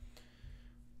it.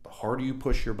 The harder you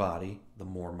push your body, the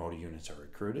more motor units are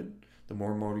recruited. The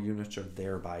more motor units are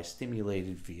thereby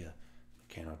stimulated via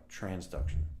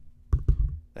mechanotransduction.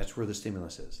 That's where the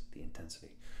stimulus is, the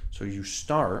intensity. So you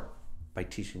start by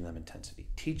teaching them intensity,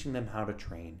 teaching them how to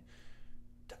train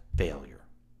to failure.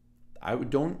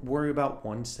 Don't worry about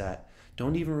one set.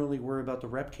 Don't even really worry about the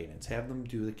rep cadence. Have them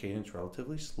do the cadence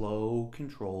relatively slow,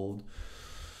 controlled.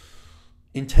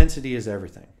 Intensity is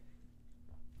everything.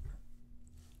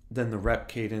 Then the rep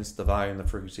cadence, the volume, the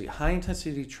frequency. High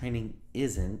intensity training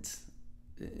isn't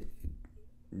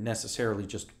necessarily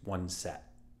just one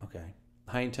set. Okay.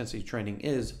 High intensity training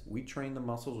is, we train the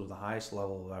muscles with the highest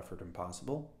level of effort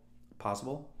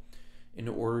possible in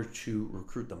order to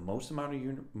recruit the most amount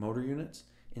of motor units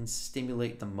and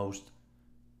stimulate the most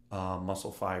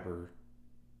muscle fiber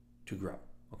to grow.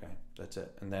 Okay, that's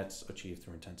it. And that's achieved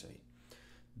through intensity.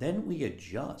 Then we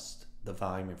adjust the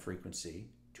volume and frequency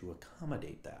to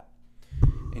accommodate that.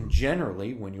 And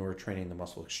generally, when you're training the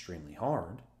muscle extremely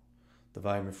hard, the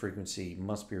volume and frequency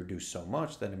must be reduced so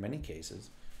much that in many cases,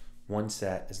 one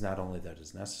set is not only that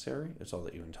is necessary, it's all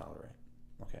that you can tolerate.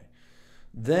 Okay.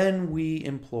 Then we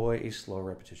employ a slow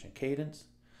repetition cadence.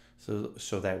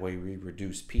 So that way we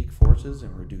reduce peak forces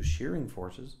and reduce shearing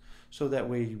forces, so that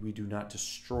way we do not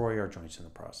destroy our joints in the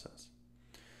process.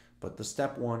 But the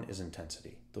step one is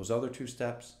intensity. Those other two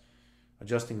steps,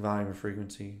 adjusting volume and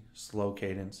frequency, slow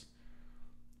cadence,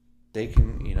 they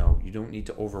can, you don't need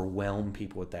to overwhelm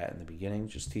people with that in the beginning.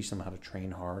 Just teach them how to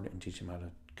train hard and teach them how to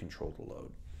control the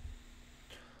load.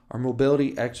 Are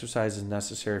mobility exercises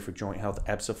necessary for joint health?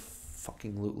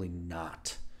 Absolutely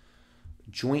not.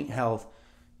 Joint health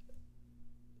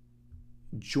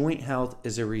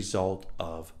is a result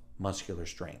of muscular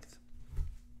strength.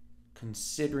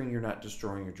 Considering you're not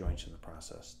destroying your joints in the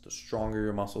process. The stronger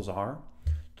your muscles are,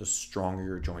 the stronger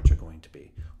your joints are going to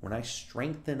be. When I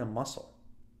strengthen a muscle,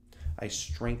 I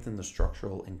strengthen the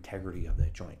structural integrity of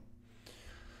that joint.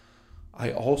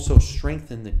 I also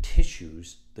strengthen the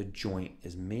tissues the joint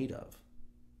is made of.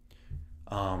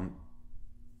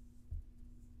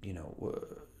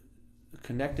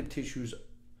 Connective tissues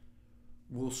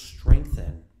will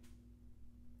strengthen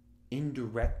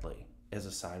indirectly as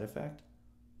a side effect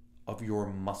of your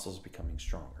muscles becoming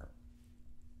stronger.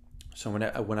 So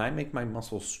when I make my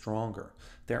muscles stronger,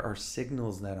 there are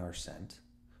signals that are sent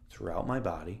throughout my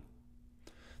body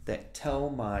that tell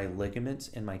my ligaments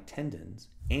and my tendons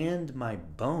and my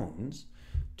bones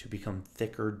to become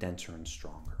thicker, denser, and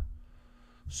stronger.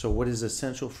 So what is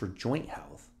essential for joint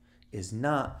health is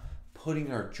not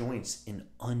putting our joints in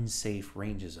unsafe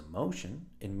ranges of motion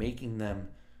and making them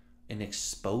and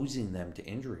exposing them to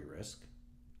injury risk.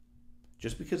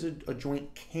 Just because a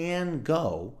joint can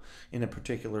go in a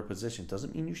particular position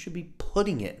doesn't mean you should be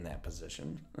putting it in that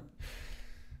position.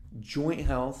 Joint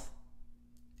health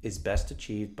is best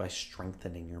achieved by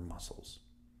strengthening your muscles.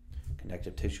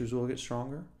 Connective tissues will get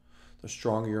stronger. The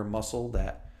stronger your muscle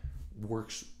that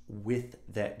works with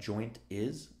that joint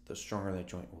is, the stronger that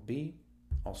joint will be.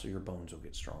 Also, your bones will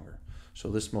get stronger. So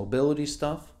this mobility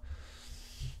stuff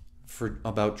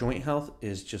about joint health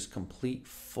is just complete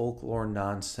folklore,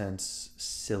 nonsense,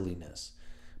 silliness.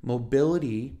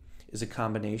 Mobility is a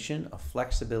combination of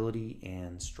flexibility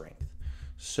and strength.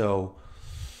 So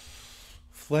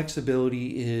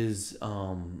flexibility is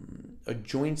a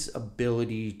joint's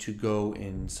ability to go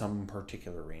in some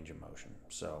particular range of motion.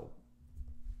 So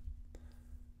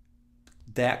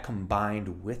that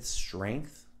combined with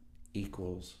strength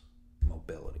equals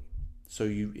mobility. So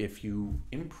if you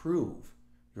improve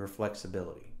your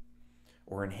flexibility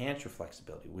or enhance your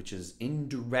flexibility, which is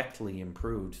indirectly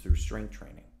improved through strength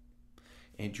training,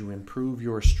 and you improve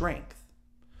your strength,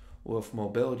 well, if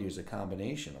mobility is a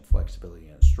combination of flexibility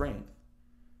and strength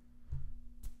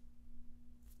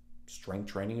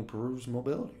training improves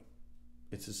mobility.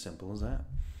 It's as simple as that.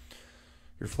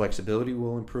 Your flexibility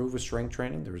will improve with strength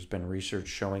training. There's been research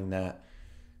showing that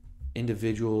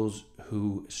individuals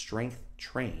who strength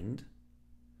trained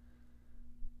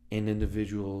and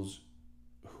individuals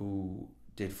who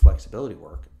did flexibility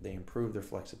work, they improved their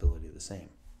flexibility the same.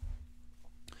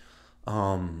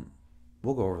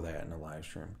 We'll go over that in the live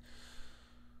stream.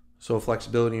 So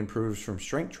flexibility improves from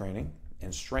strength training,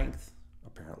 and strength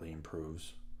apparently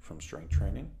improves from strength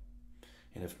training.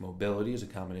 And if mobility is a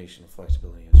combination of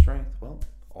flexibility and strength, well,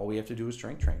 all we have to do is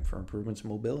strength train for improvements in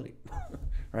mobility,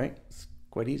 right? It's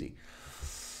quite easy.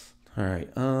 All right,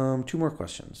 2 more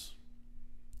questions.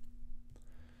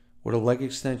 Would a leg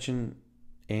extension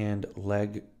and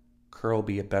leg curl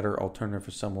be a better alternative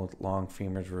for someone with long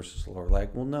femurs versus lower leg?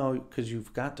 Well, no, because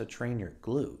you've got to train your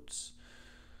glutes.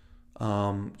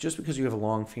 Just because you have a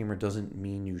long femur doesn't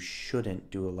mean you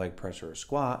shouldn't do a leg press or a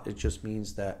squat. It just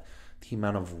means that the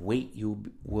amount of weight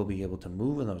you will be able to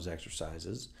move in those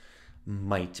exercises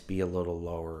might be a little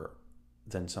lower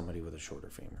than somebody with a shorter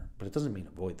femur, but it doesn't mean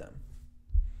avoid them.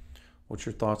 What's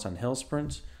your thoughts on hill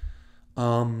sprints?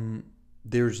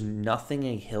 There's nothing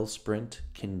a hill sprint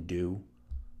can do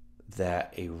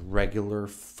that a regular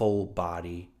full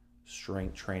body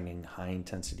strength training, high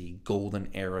intensity, golden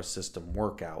era system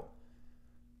workout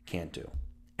can't do.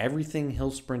 Everything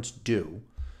hill sprints do,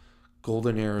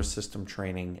 golden era system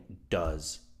training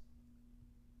does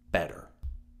better.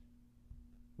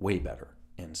 Way better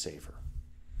and safer.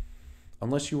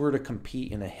 Unless you were to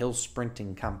compete in a hill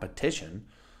sprinting competition,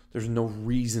 there's no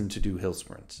reason to do hill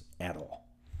sprints at all.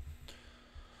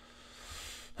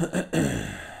 All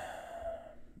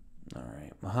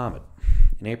right, Muhammad.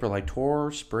 In April, I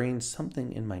sprained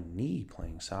something in my knee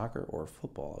playing soccer, or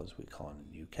football as we call it in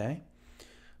the UK.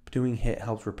 But doing HIIT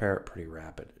helps repair it pretty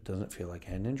rapid. It doesn't feel like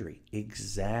I had an injury.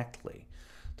 Exactly.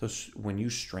 When you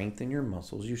strengthen your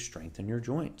muscles, you strengthen your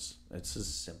joints. It's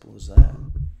as simple as that.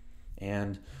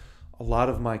 And a lot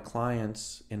of my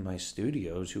clients in my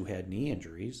studios who had knee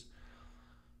injuries,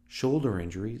 shoulder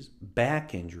injuries,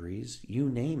 back injuries, you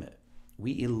name it,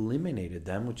 we eliminated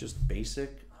them with just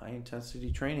basic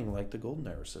high-intensity training like the Golden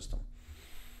Era system.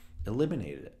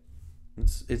 Eliminated it.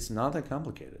 It's not that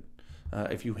complicated.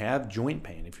 If you have joint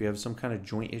pain, if you have some kind of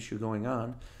joint issue going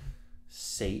on,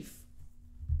 safe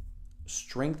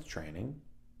strength training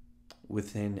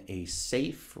within a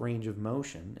safe range of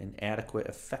motion, an adequate,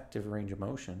 effective range of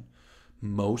motion,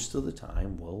 most of the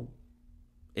time will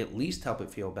at least help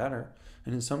it feel better,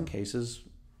 and in some cases,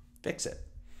 fix it.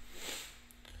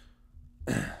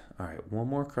 All right, one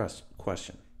more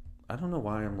question. I don't know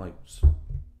why I'm like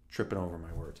tripping over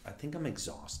my words. I think I'm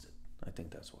exhausted. I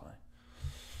think that's why.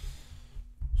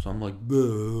 So I'm like,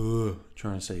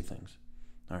 trying to say things.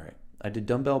 All right. I did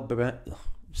dumbbell.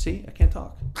 See, I can't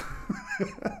talk. Oh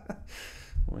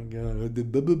my God. I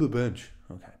did bench.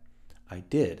 Okay. I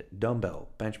did dumbbell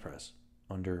bench press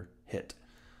under HIIT.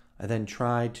 I then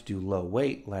tried to do low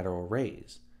weight lateral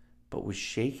raise, but was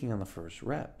shaking on the first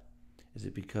rep. Is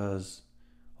it because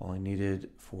all I needed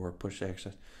for push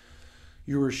exercise?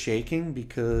 You were shaking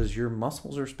because your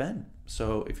muscles are spent.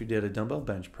 So if you did a dumbbell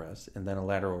bench press and then a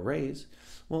lateral raise,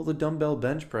 well, the dumbbell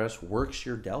bench press works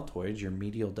your deltoids, your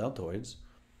medial deltoids,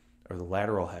 or the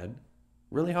lateral head,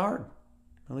 really hard,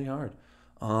 really hard.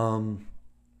 You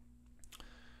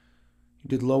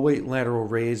did low weight lateral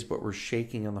raise, but were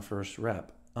shaking on the first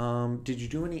rep. Did you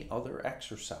do any other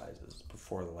exercises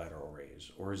before the lateral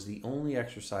raise, or is the only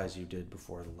exercise you did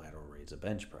before the lateral raise a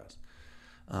bench press?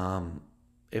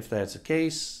 If that's the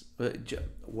case,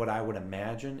 what I would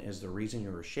imagine is the reason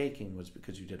you were shaking was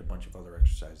because you did a bunch of other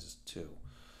exercises too.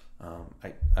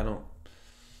 I don't,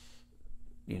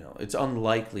 it's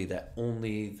unlikely that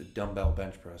only the dumbbell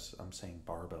bench press, I'm saying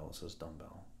barbell, it says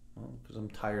dumbbell, because I'm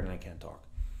tired and I can't talk.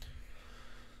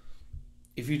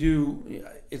 If you do,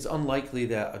 it's unlikely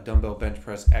that a dumbbell bench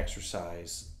press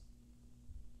exercise,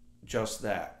 just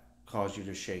that, caused you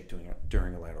to shake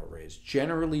during a lateral raise.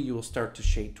 Generally, you will start to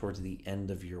shake towards the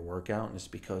end of your workout, and it's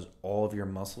because all of your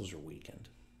muscles are weakened.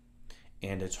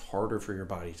 And it's harder for your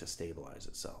body to stabilize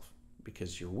itself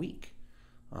because you're weak.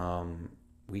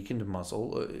 Weakened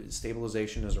muscle,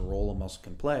 stabilization is a role a muscle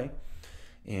can play.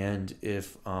 And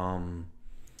if your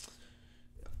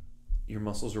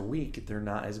muscles are weak, they're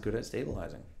not as good at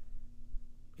stabilizing.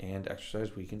 And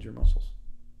exercise weakens your muscles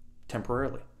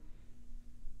temporarily.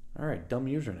 All right, dumb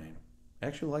username. I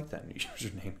actually like that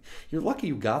username. You're lucky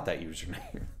you got that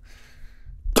username.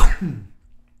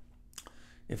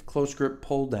 If close grip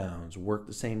pull downs work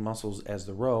the same muscles as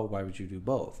the row, why would you do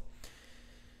both?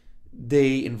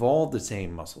 They involve the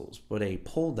same muscles, but a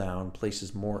pull down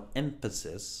places more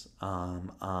emphasis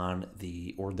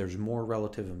there's more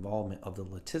relative involvement of the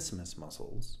latissimus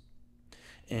muscles.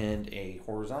 And a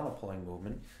horizontal pulling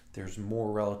movement, there's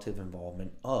more relative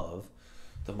involvement of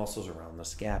the muscles around the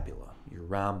scapula, your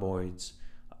rhomboids,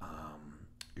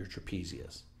 your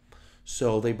trapezius.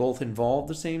 So they both involve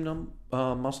the same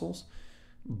muscles,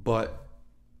 but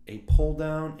a pull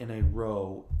down and a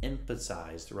row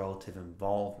emphasize the relative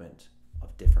involvement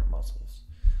of different muscles.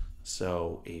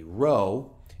 So a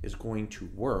row is going to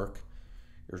work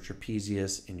your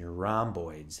trapezius and your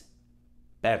rhomboids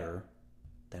better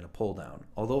than a pull down.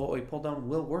 Although a pull down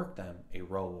will work them, a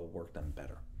row will work them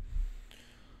better.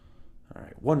 All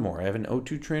right, one more. I have an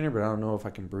O2 trainer, but I don't know if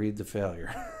I can breathe the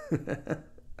failure.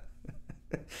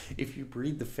 If you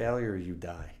breathe the failure, you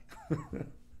die.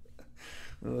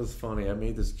 It was funny. I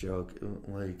made this joke,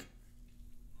 like,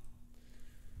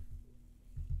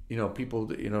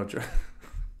 people,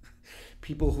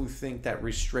 people who think that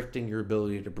restricting your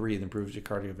ability to breathe improves your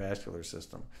cardiovascular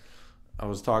system. I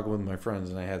was talking with my friends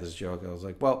and I had this joke. I was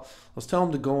like, well, let's tell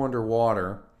them to go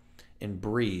underwater and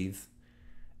breathe,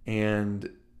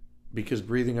 and because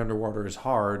breathing underwater is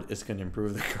hard, it's going to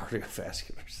improve the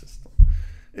cardiovascular system.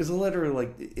 It's literally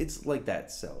it's like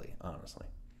that silly, honestly.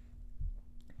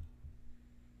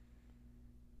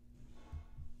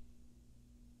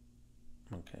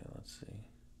 Okay, let's see.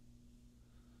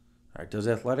 All right, does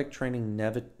athletic training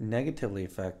negatively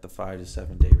affect the 5 to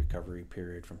 7 day recovery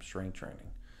period from strength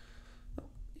training?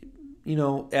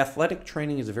 Athletic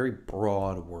training is a very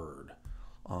broad word.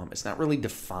 It's not really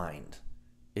defined.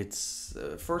 It's,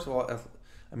 first of all,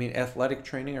 athletic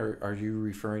training, are you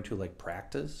referring to like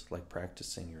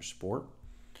practicing your sport?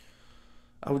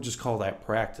 I would just call that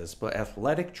practice, but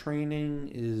athletic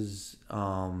training is,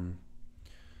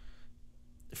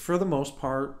 for the most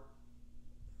part,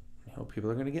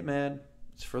 people are going to get mad.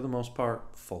 It's for the most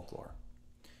part folklore.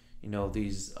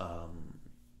 These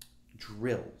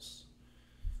drills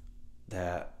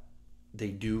that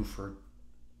they do for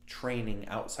training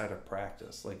outside of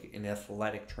practice, like an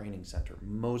athletic training center.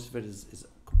 Most of it is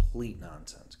complete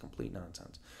nonsense.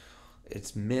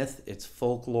 It's myth, it's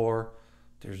folklore.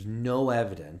 There's no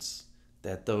evidence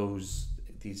that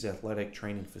these athletic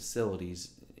training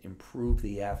facilities improve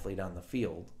the athlete on the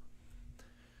field.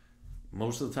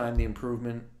 Most of the time, the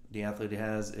improvement the athlete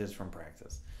has is from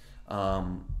practice.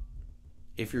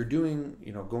 If you're doing,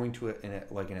 going to an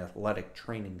athletic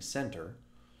training center,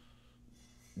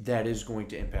 that is going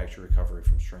to impact your recovery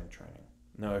from strength training.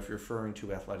 Now, if you're referring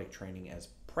to athletic training as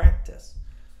practice,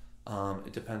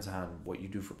 it depends on what you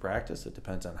do for practice. It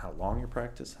depends on how long you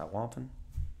practice, how often.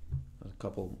 There's a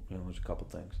couple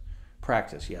things.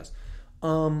 Practice, yes.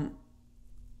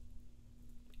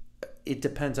 It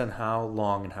depends on how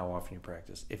long and how often you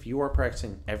practice. If you are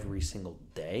practicing every single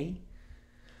day,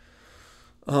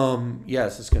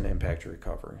 yes, it's going to impact your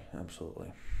recovery.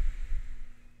 Absolutely.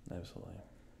 Absolutely.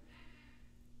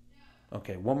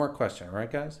 Okay, one more question. All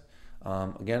right, guys?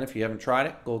 Again, if you haven't tried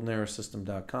it,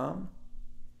 goldenerrasystem.com.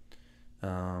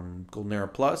 Golden Era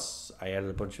Plus, I added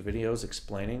a bunch of videos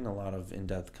explaining a lot of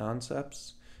in-depth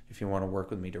concepts. If you want to work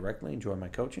with me directly and join my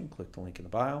coaching, click the link in the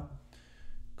bio.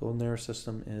 Golden Era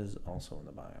System is also in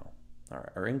the bio. All right,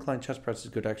 our incline chest press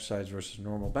is good exercise versus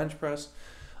normal bench press.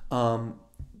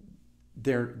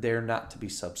 They're not to be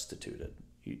substituted.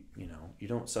 You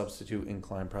don't substitute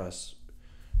incline press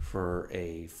for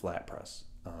a flat press.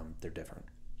 They're different.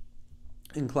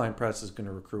 Incline press is going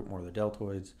to recruit more of the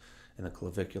deltoids and the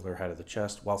clavicular head of the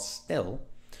chest, while still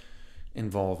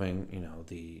involving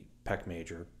the pec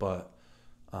major, but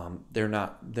they're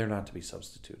not to be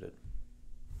substituted.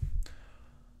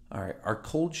 All right, our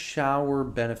cold shower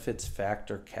benefits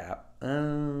factor cap.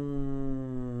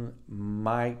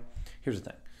 Here's the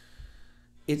thing.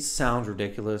 It sounds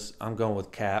ridiculous. I'm going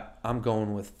with cap. I'm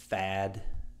going with fad.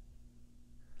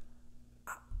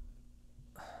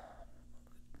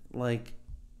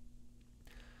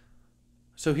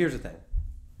 So here's the thing.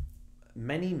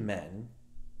 Many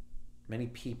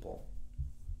people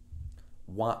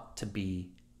want to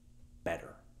be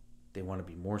better. They want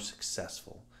to be more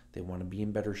successful. They want to be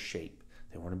in better shape.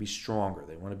 They want to be stronger.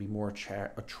 They want to be more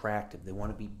attractive. They want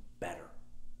to be better.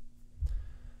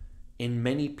 And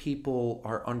many people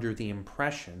are under the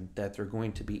impression that they're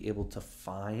going to be able to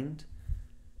find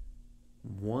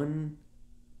one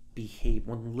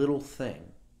little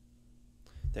thing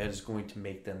that is going to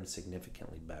make them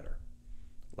significantly better,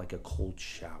 like a cold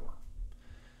shower.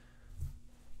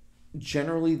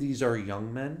 Generally, these are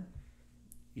young men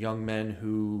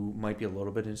who might be a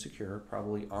little bit insecure,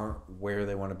 probably aren't where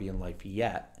they want to be in life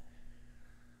yet.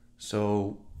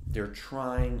 So they're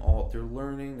trying all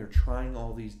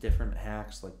these different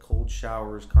hacks like cold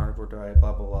showers, carnivore diet,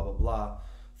 blah, blah, blah, blah, blah,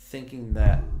 thinking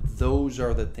that those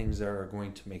are the things that are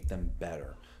going to make them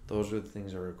better. Those are the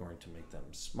things that are going to make them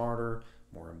smarter,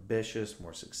 more ambitious,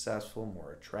 more successful,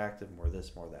 more attractive, more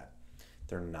this, more that.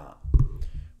 They're not.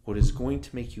 What is going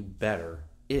to make you better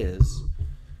is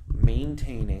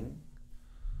maintaining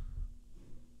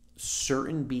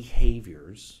certain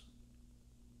behaviors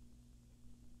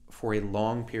for a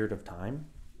long period of time,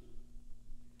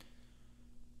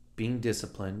 being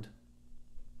disciplined,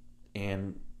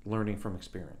 and learning from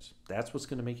experience. That's what's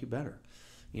going to make you better.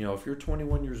 If you're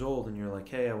 21 years old and you're like,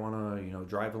 hey, I want to,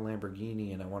 drive a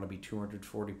Lamborghini and I want to be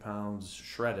 240 pounds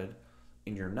shredded,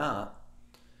 and you're not,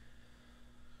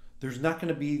 there's not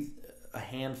going to be a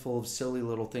handful of silly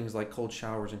little things like cold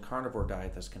showers and carnivore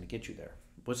diet that's going to get you there.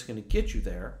 What's going to get you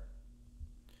there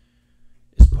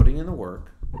is putting in the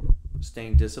work,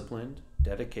 staying disciplined,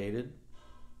 dedicated,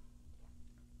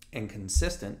 and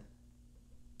consistent,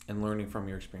 and learning from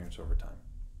your experience over time.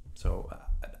 So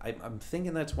I'm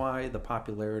thinking that's why the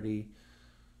popularity,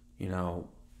 of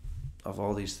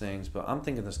all these things. But I'm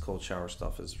thinking this cold shower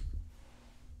stuff is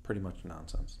pretty much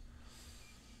nonsense.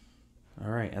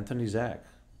 All right, Anthony Zach.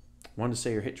 Wanted to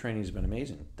say your HIIT training has been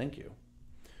amazing. Thank you.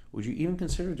 Would you even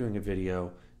consider doing a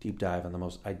video deep dive on the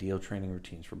most ideal training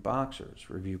routines for boxers?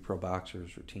 Review pro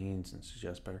boxers' routines and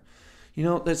suggest better.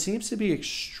 That seems to be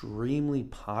extremely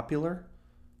popular.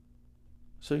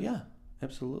 So yeah,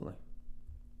 absolutely.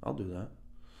 I'll do that.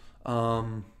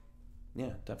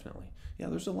 Yeah, definitely. Yeah,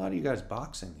 there's a lot of you guys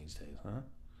boxing these days, huh?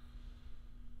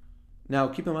 Now,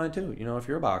 keep in mind too, if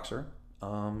you're a boxer,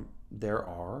 there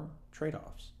are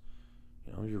trade-offs.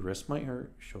 Your wrist might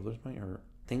hurt, your shoulders might hurt,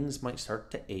 things might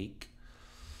start to ache.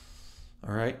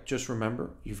 All right, just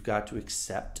remember, you've got to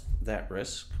accept that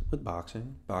risk with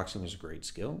boxing. Boxing is a great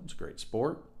skill, it's a great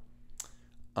sport.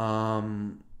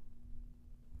 But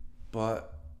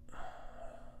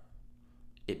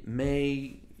it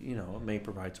may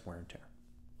provide some wear and tear.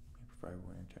 All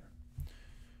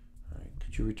right,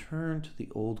 could you return to the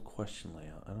old question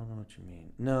layout? I don't know what you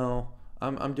mean. No,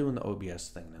 I'm doing the OBS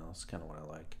thing now. It's kind of what I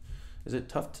like. Is it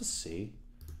tough to see?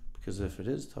 Because if it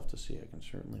is tough to see, I can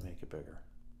certainly make it bigger.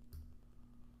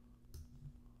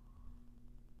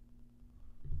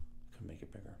 Make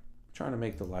it bigger. I'm trying to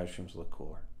make the live streams look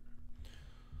cooler.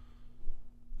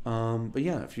 But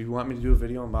yeah, if you want me to do a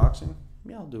video on boxing,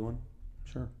 yeah, I'll do one.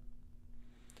 Sure.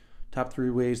 Top 3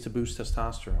 ways to boost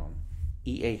testosterone.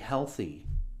 Eat a healthy,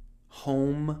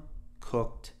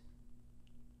 home-cooked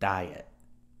diet.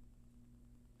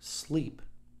 Sleep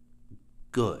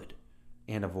good.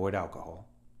 And avoid alcohol.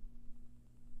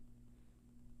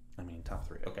 Top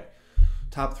 3. Okay.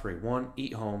 Top three. One,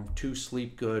 eat home. Two,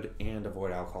 sleep good and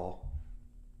avoid alcohol.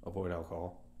 Avoid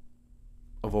alcohol.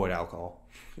 Avoid alcohol.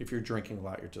 If you're drinking a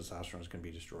lot, your testosterone is going to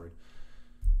be destroyed.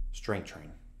 Strength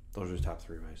train. Those are the top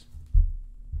three ways.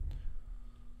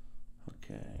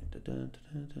 Okay.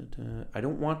 I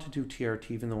don't want to do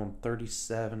TRT even though I'm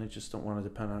 37. I just don't want to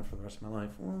depend on it for the rest of my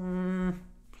life.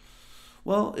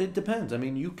 Well, it depends. I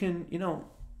mean, you can,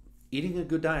 eating a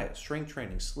good diet, strength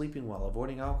training, sleeping well,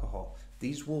 avoiding alcohol,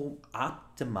 these will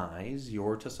optimize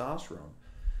your testosterone.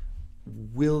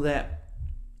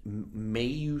 May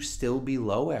you still be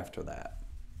low after that?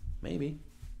 Maybe.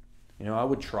 I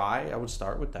would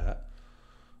start with that.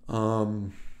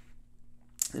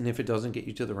 And if it doesn't get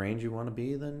you to the range you want to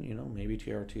be, then, maybe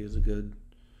TRT is a good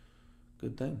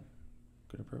thing.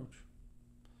 Good approach.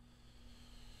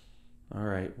 All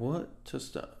right.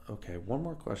 Okay, one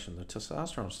more question. The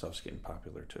testosterone stuff's getting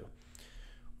popular too.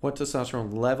 What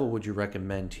testosterone level would you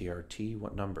recommend TRT?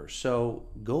 What number? So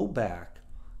go back.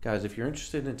 Guys, if you're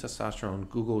interested in testosterone,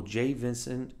 Google J.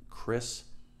 Vincent Chris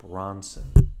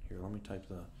Bronson. Here, let me type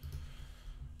the...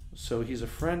 So he's a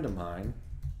friend of mine.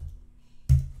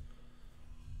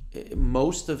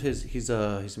 Most of he's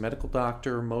a medical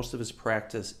doctor. Most of his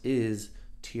practice is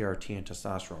TRT and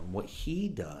testosterone. What he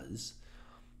does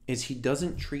is he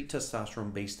doesn't treat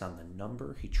testosterone based on the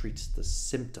number. He treats the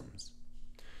symptoms.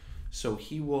 So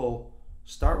he will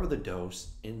start with a dose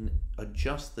and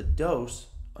adjust the dose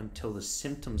until the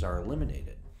symptoms are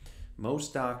eliminated.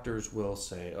 Most doctors will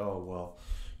say, oh, well,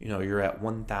 you're at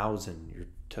 1,000. Your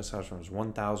testosterone is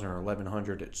 1,000 or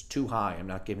 1,100. It's too high. I'm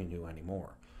not giving you any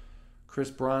more. Chris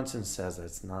Bronson says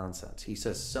that's nonsense. He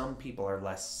says some people are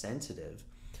less sensitive.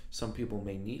 Some people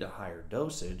may need a higher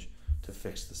dosage to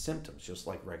fix the symptoms, just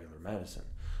like regular medicine.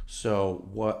 So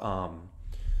what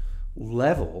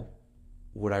level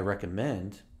would I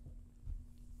recommend?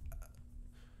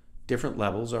 Different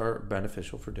levels are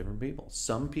beneficial for different people.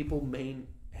 Some people may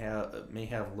have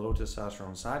low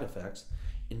testosterone side effects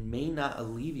and may not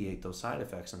alleviate those side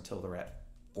effects until they're at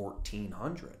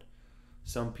 1,400.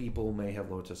 Some people may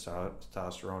have low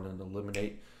testosterone and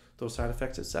eliminate those side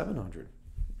effects at 700.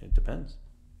 It depends.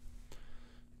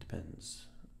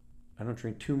 I don't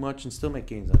drink too much and still make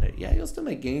gains on it. Yeah, you'll still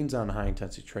make gains on high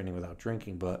intensity training without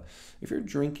drinking, but if you're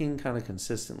drinking kind of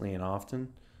consistently and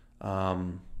often,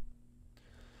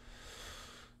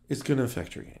 it's going to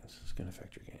affect your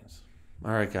gains.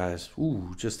 All right, guys.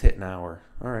 Just hit an hour.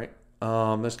 All right.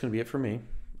 That's going to be it for me.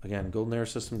 Again,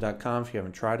 goldenerasystem.com if you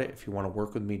haven't tried it. If you want to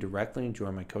work with me directly and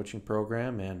join my coaching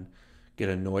program and get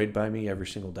annoyed by me every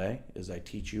single day as I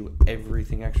teach you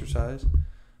everything exercise,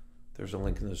 there's a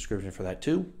link in the description for that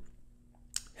too.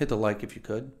 Hit the like if you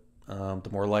could. The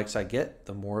more likes I get,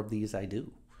 the more of these I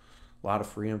do. A lot of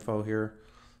free info here.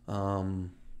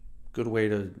 Good way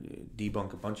to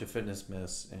debunk a bunch of fitness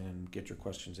myths and get your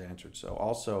questions answered. So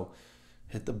also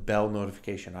hit the bell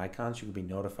notification icon so you can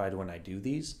be notified when I do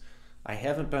these. I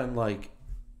haven't been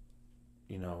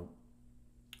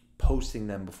posting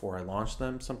them before I launch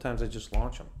them. Sometimes I just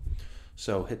launch them.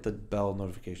 So hit the bell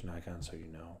notification icon so you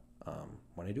know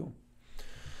when I do them.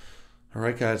 All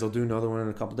right, guys, I'll do another one in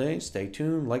a couple days. Stay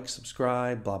tuned. Like,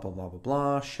 subscribe, blah, blah, blah, blah,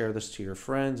 blah. Share this to your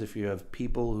friends. If you have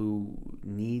people who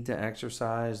need to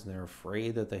exercise and they're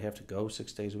afraid that they have to go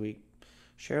 6 days a week,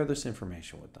 share this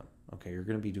information with them. Okay, you're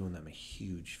going to be doing them a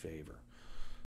huge favor.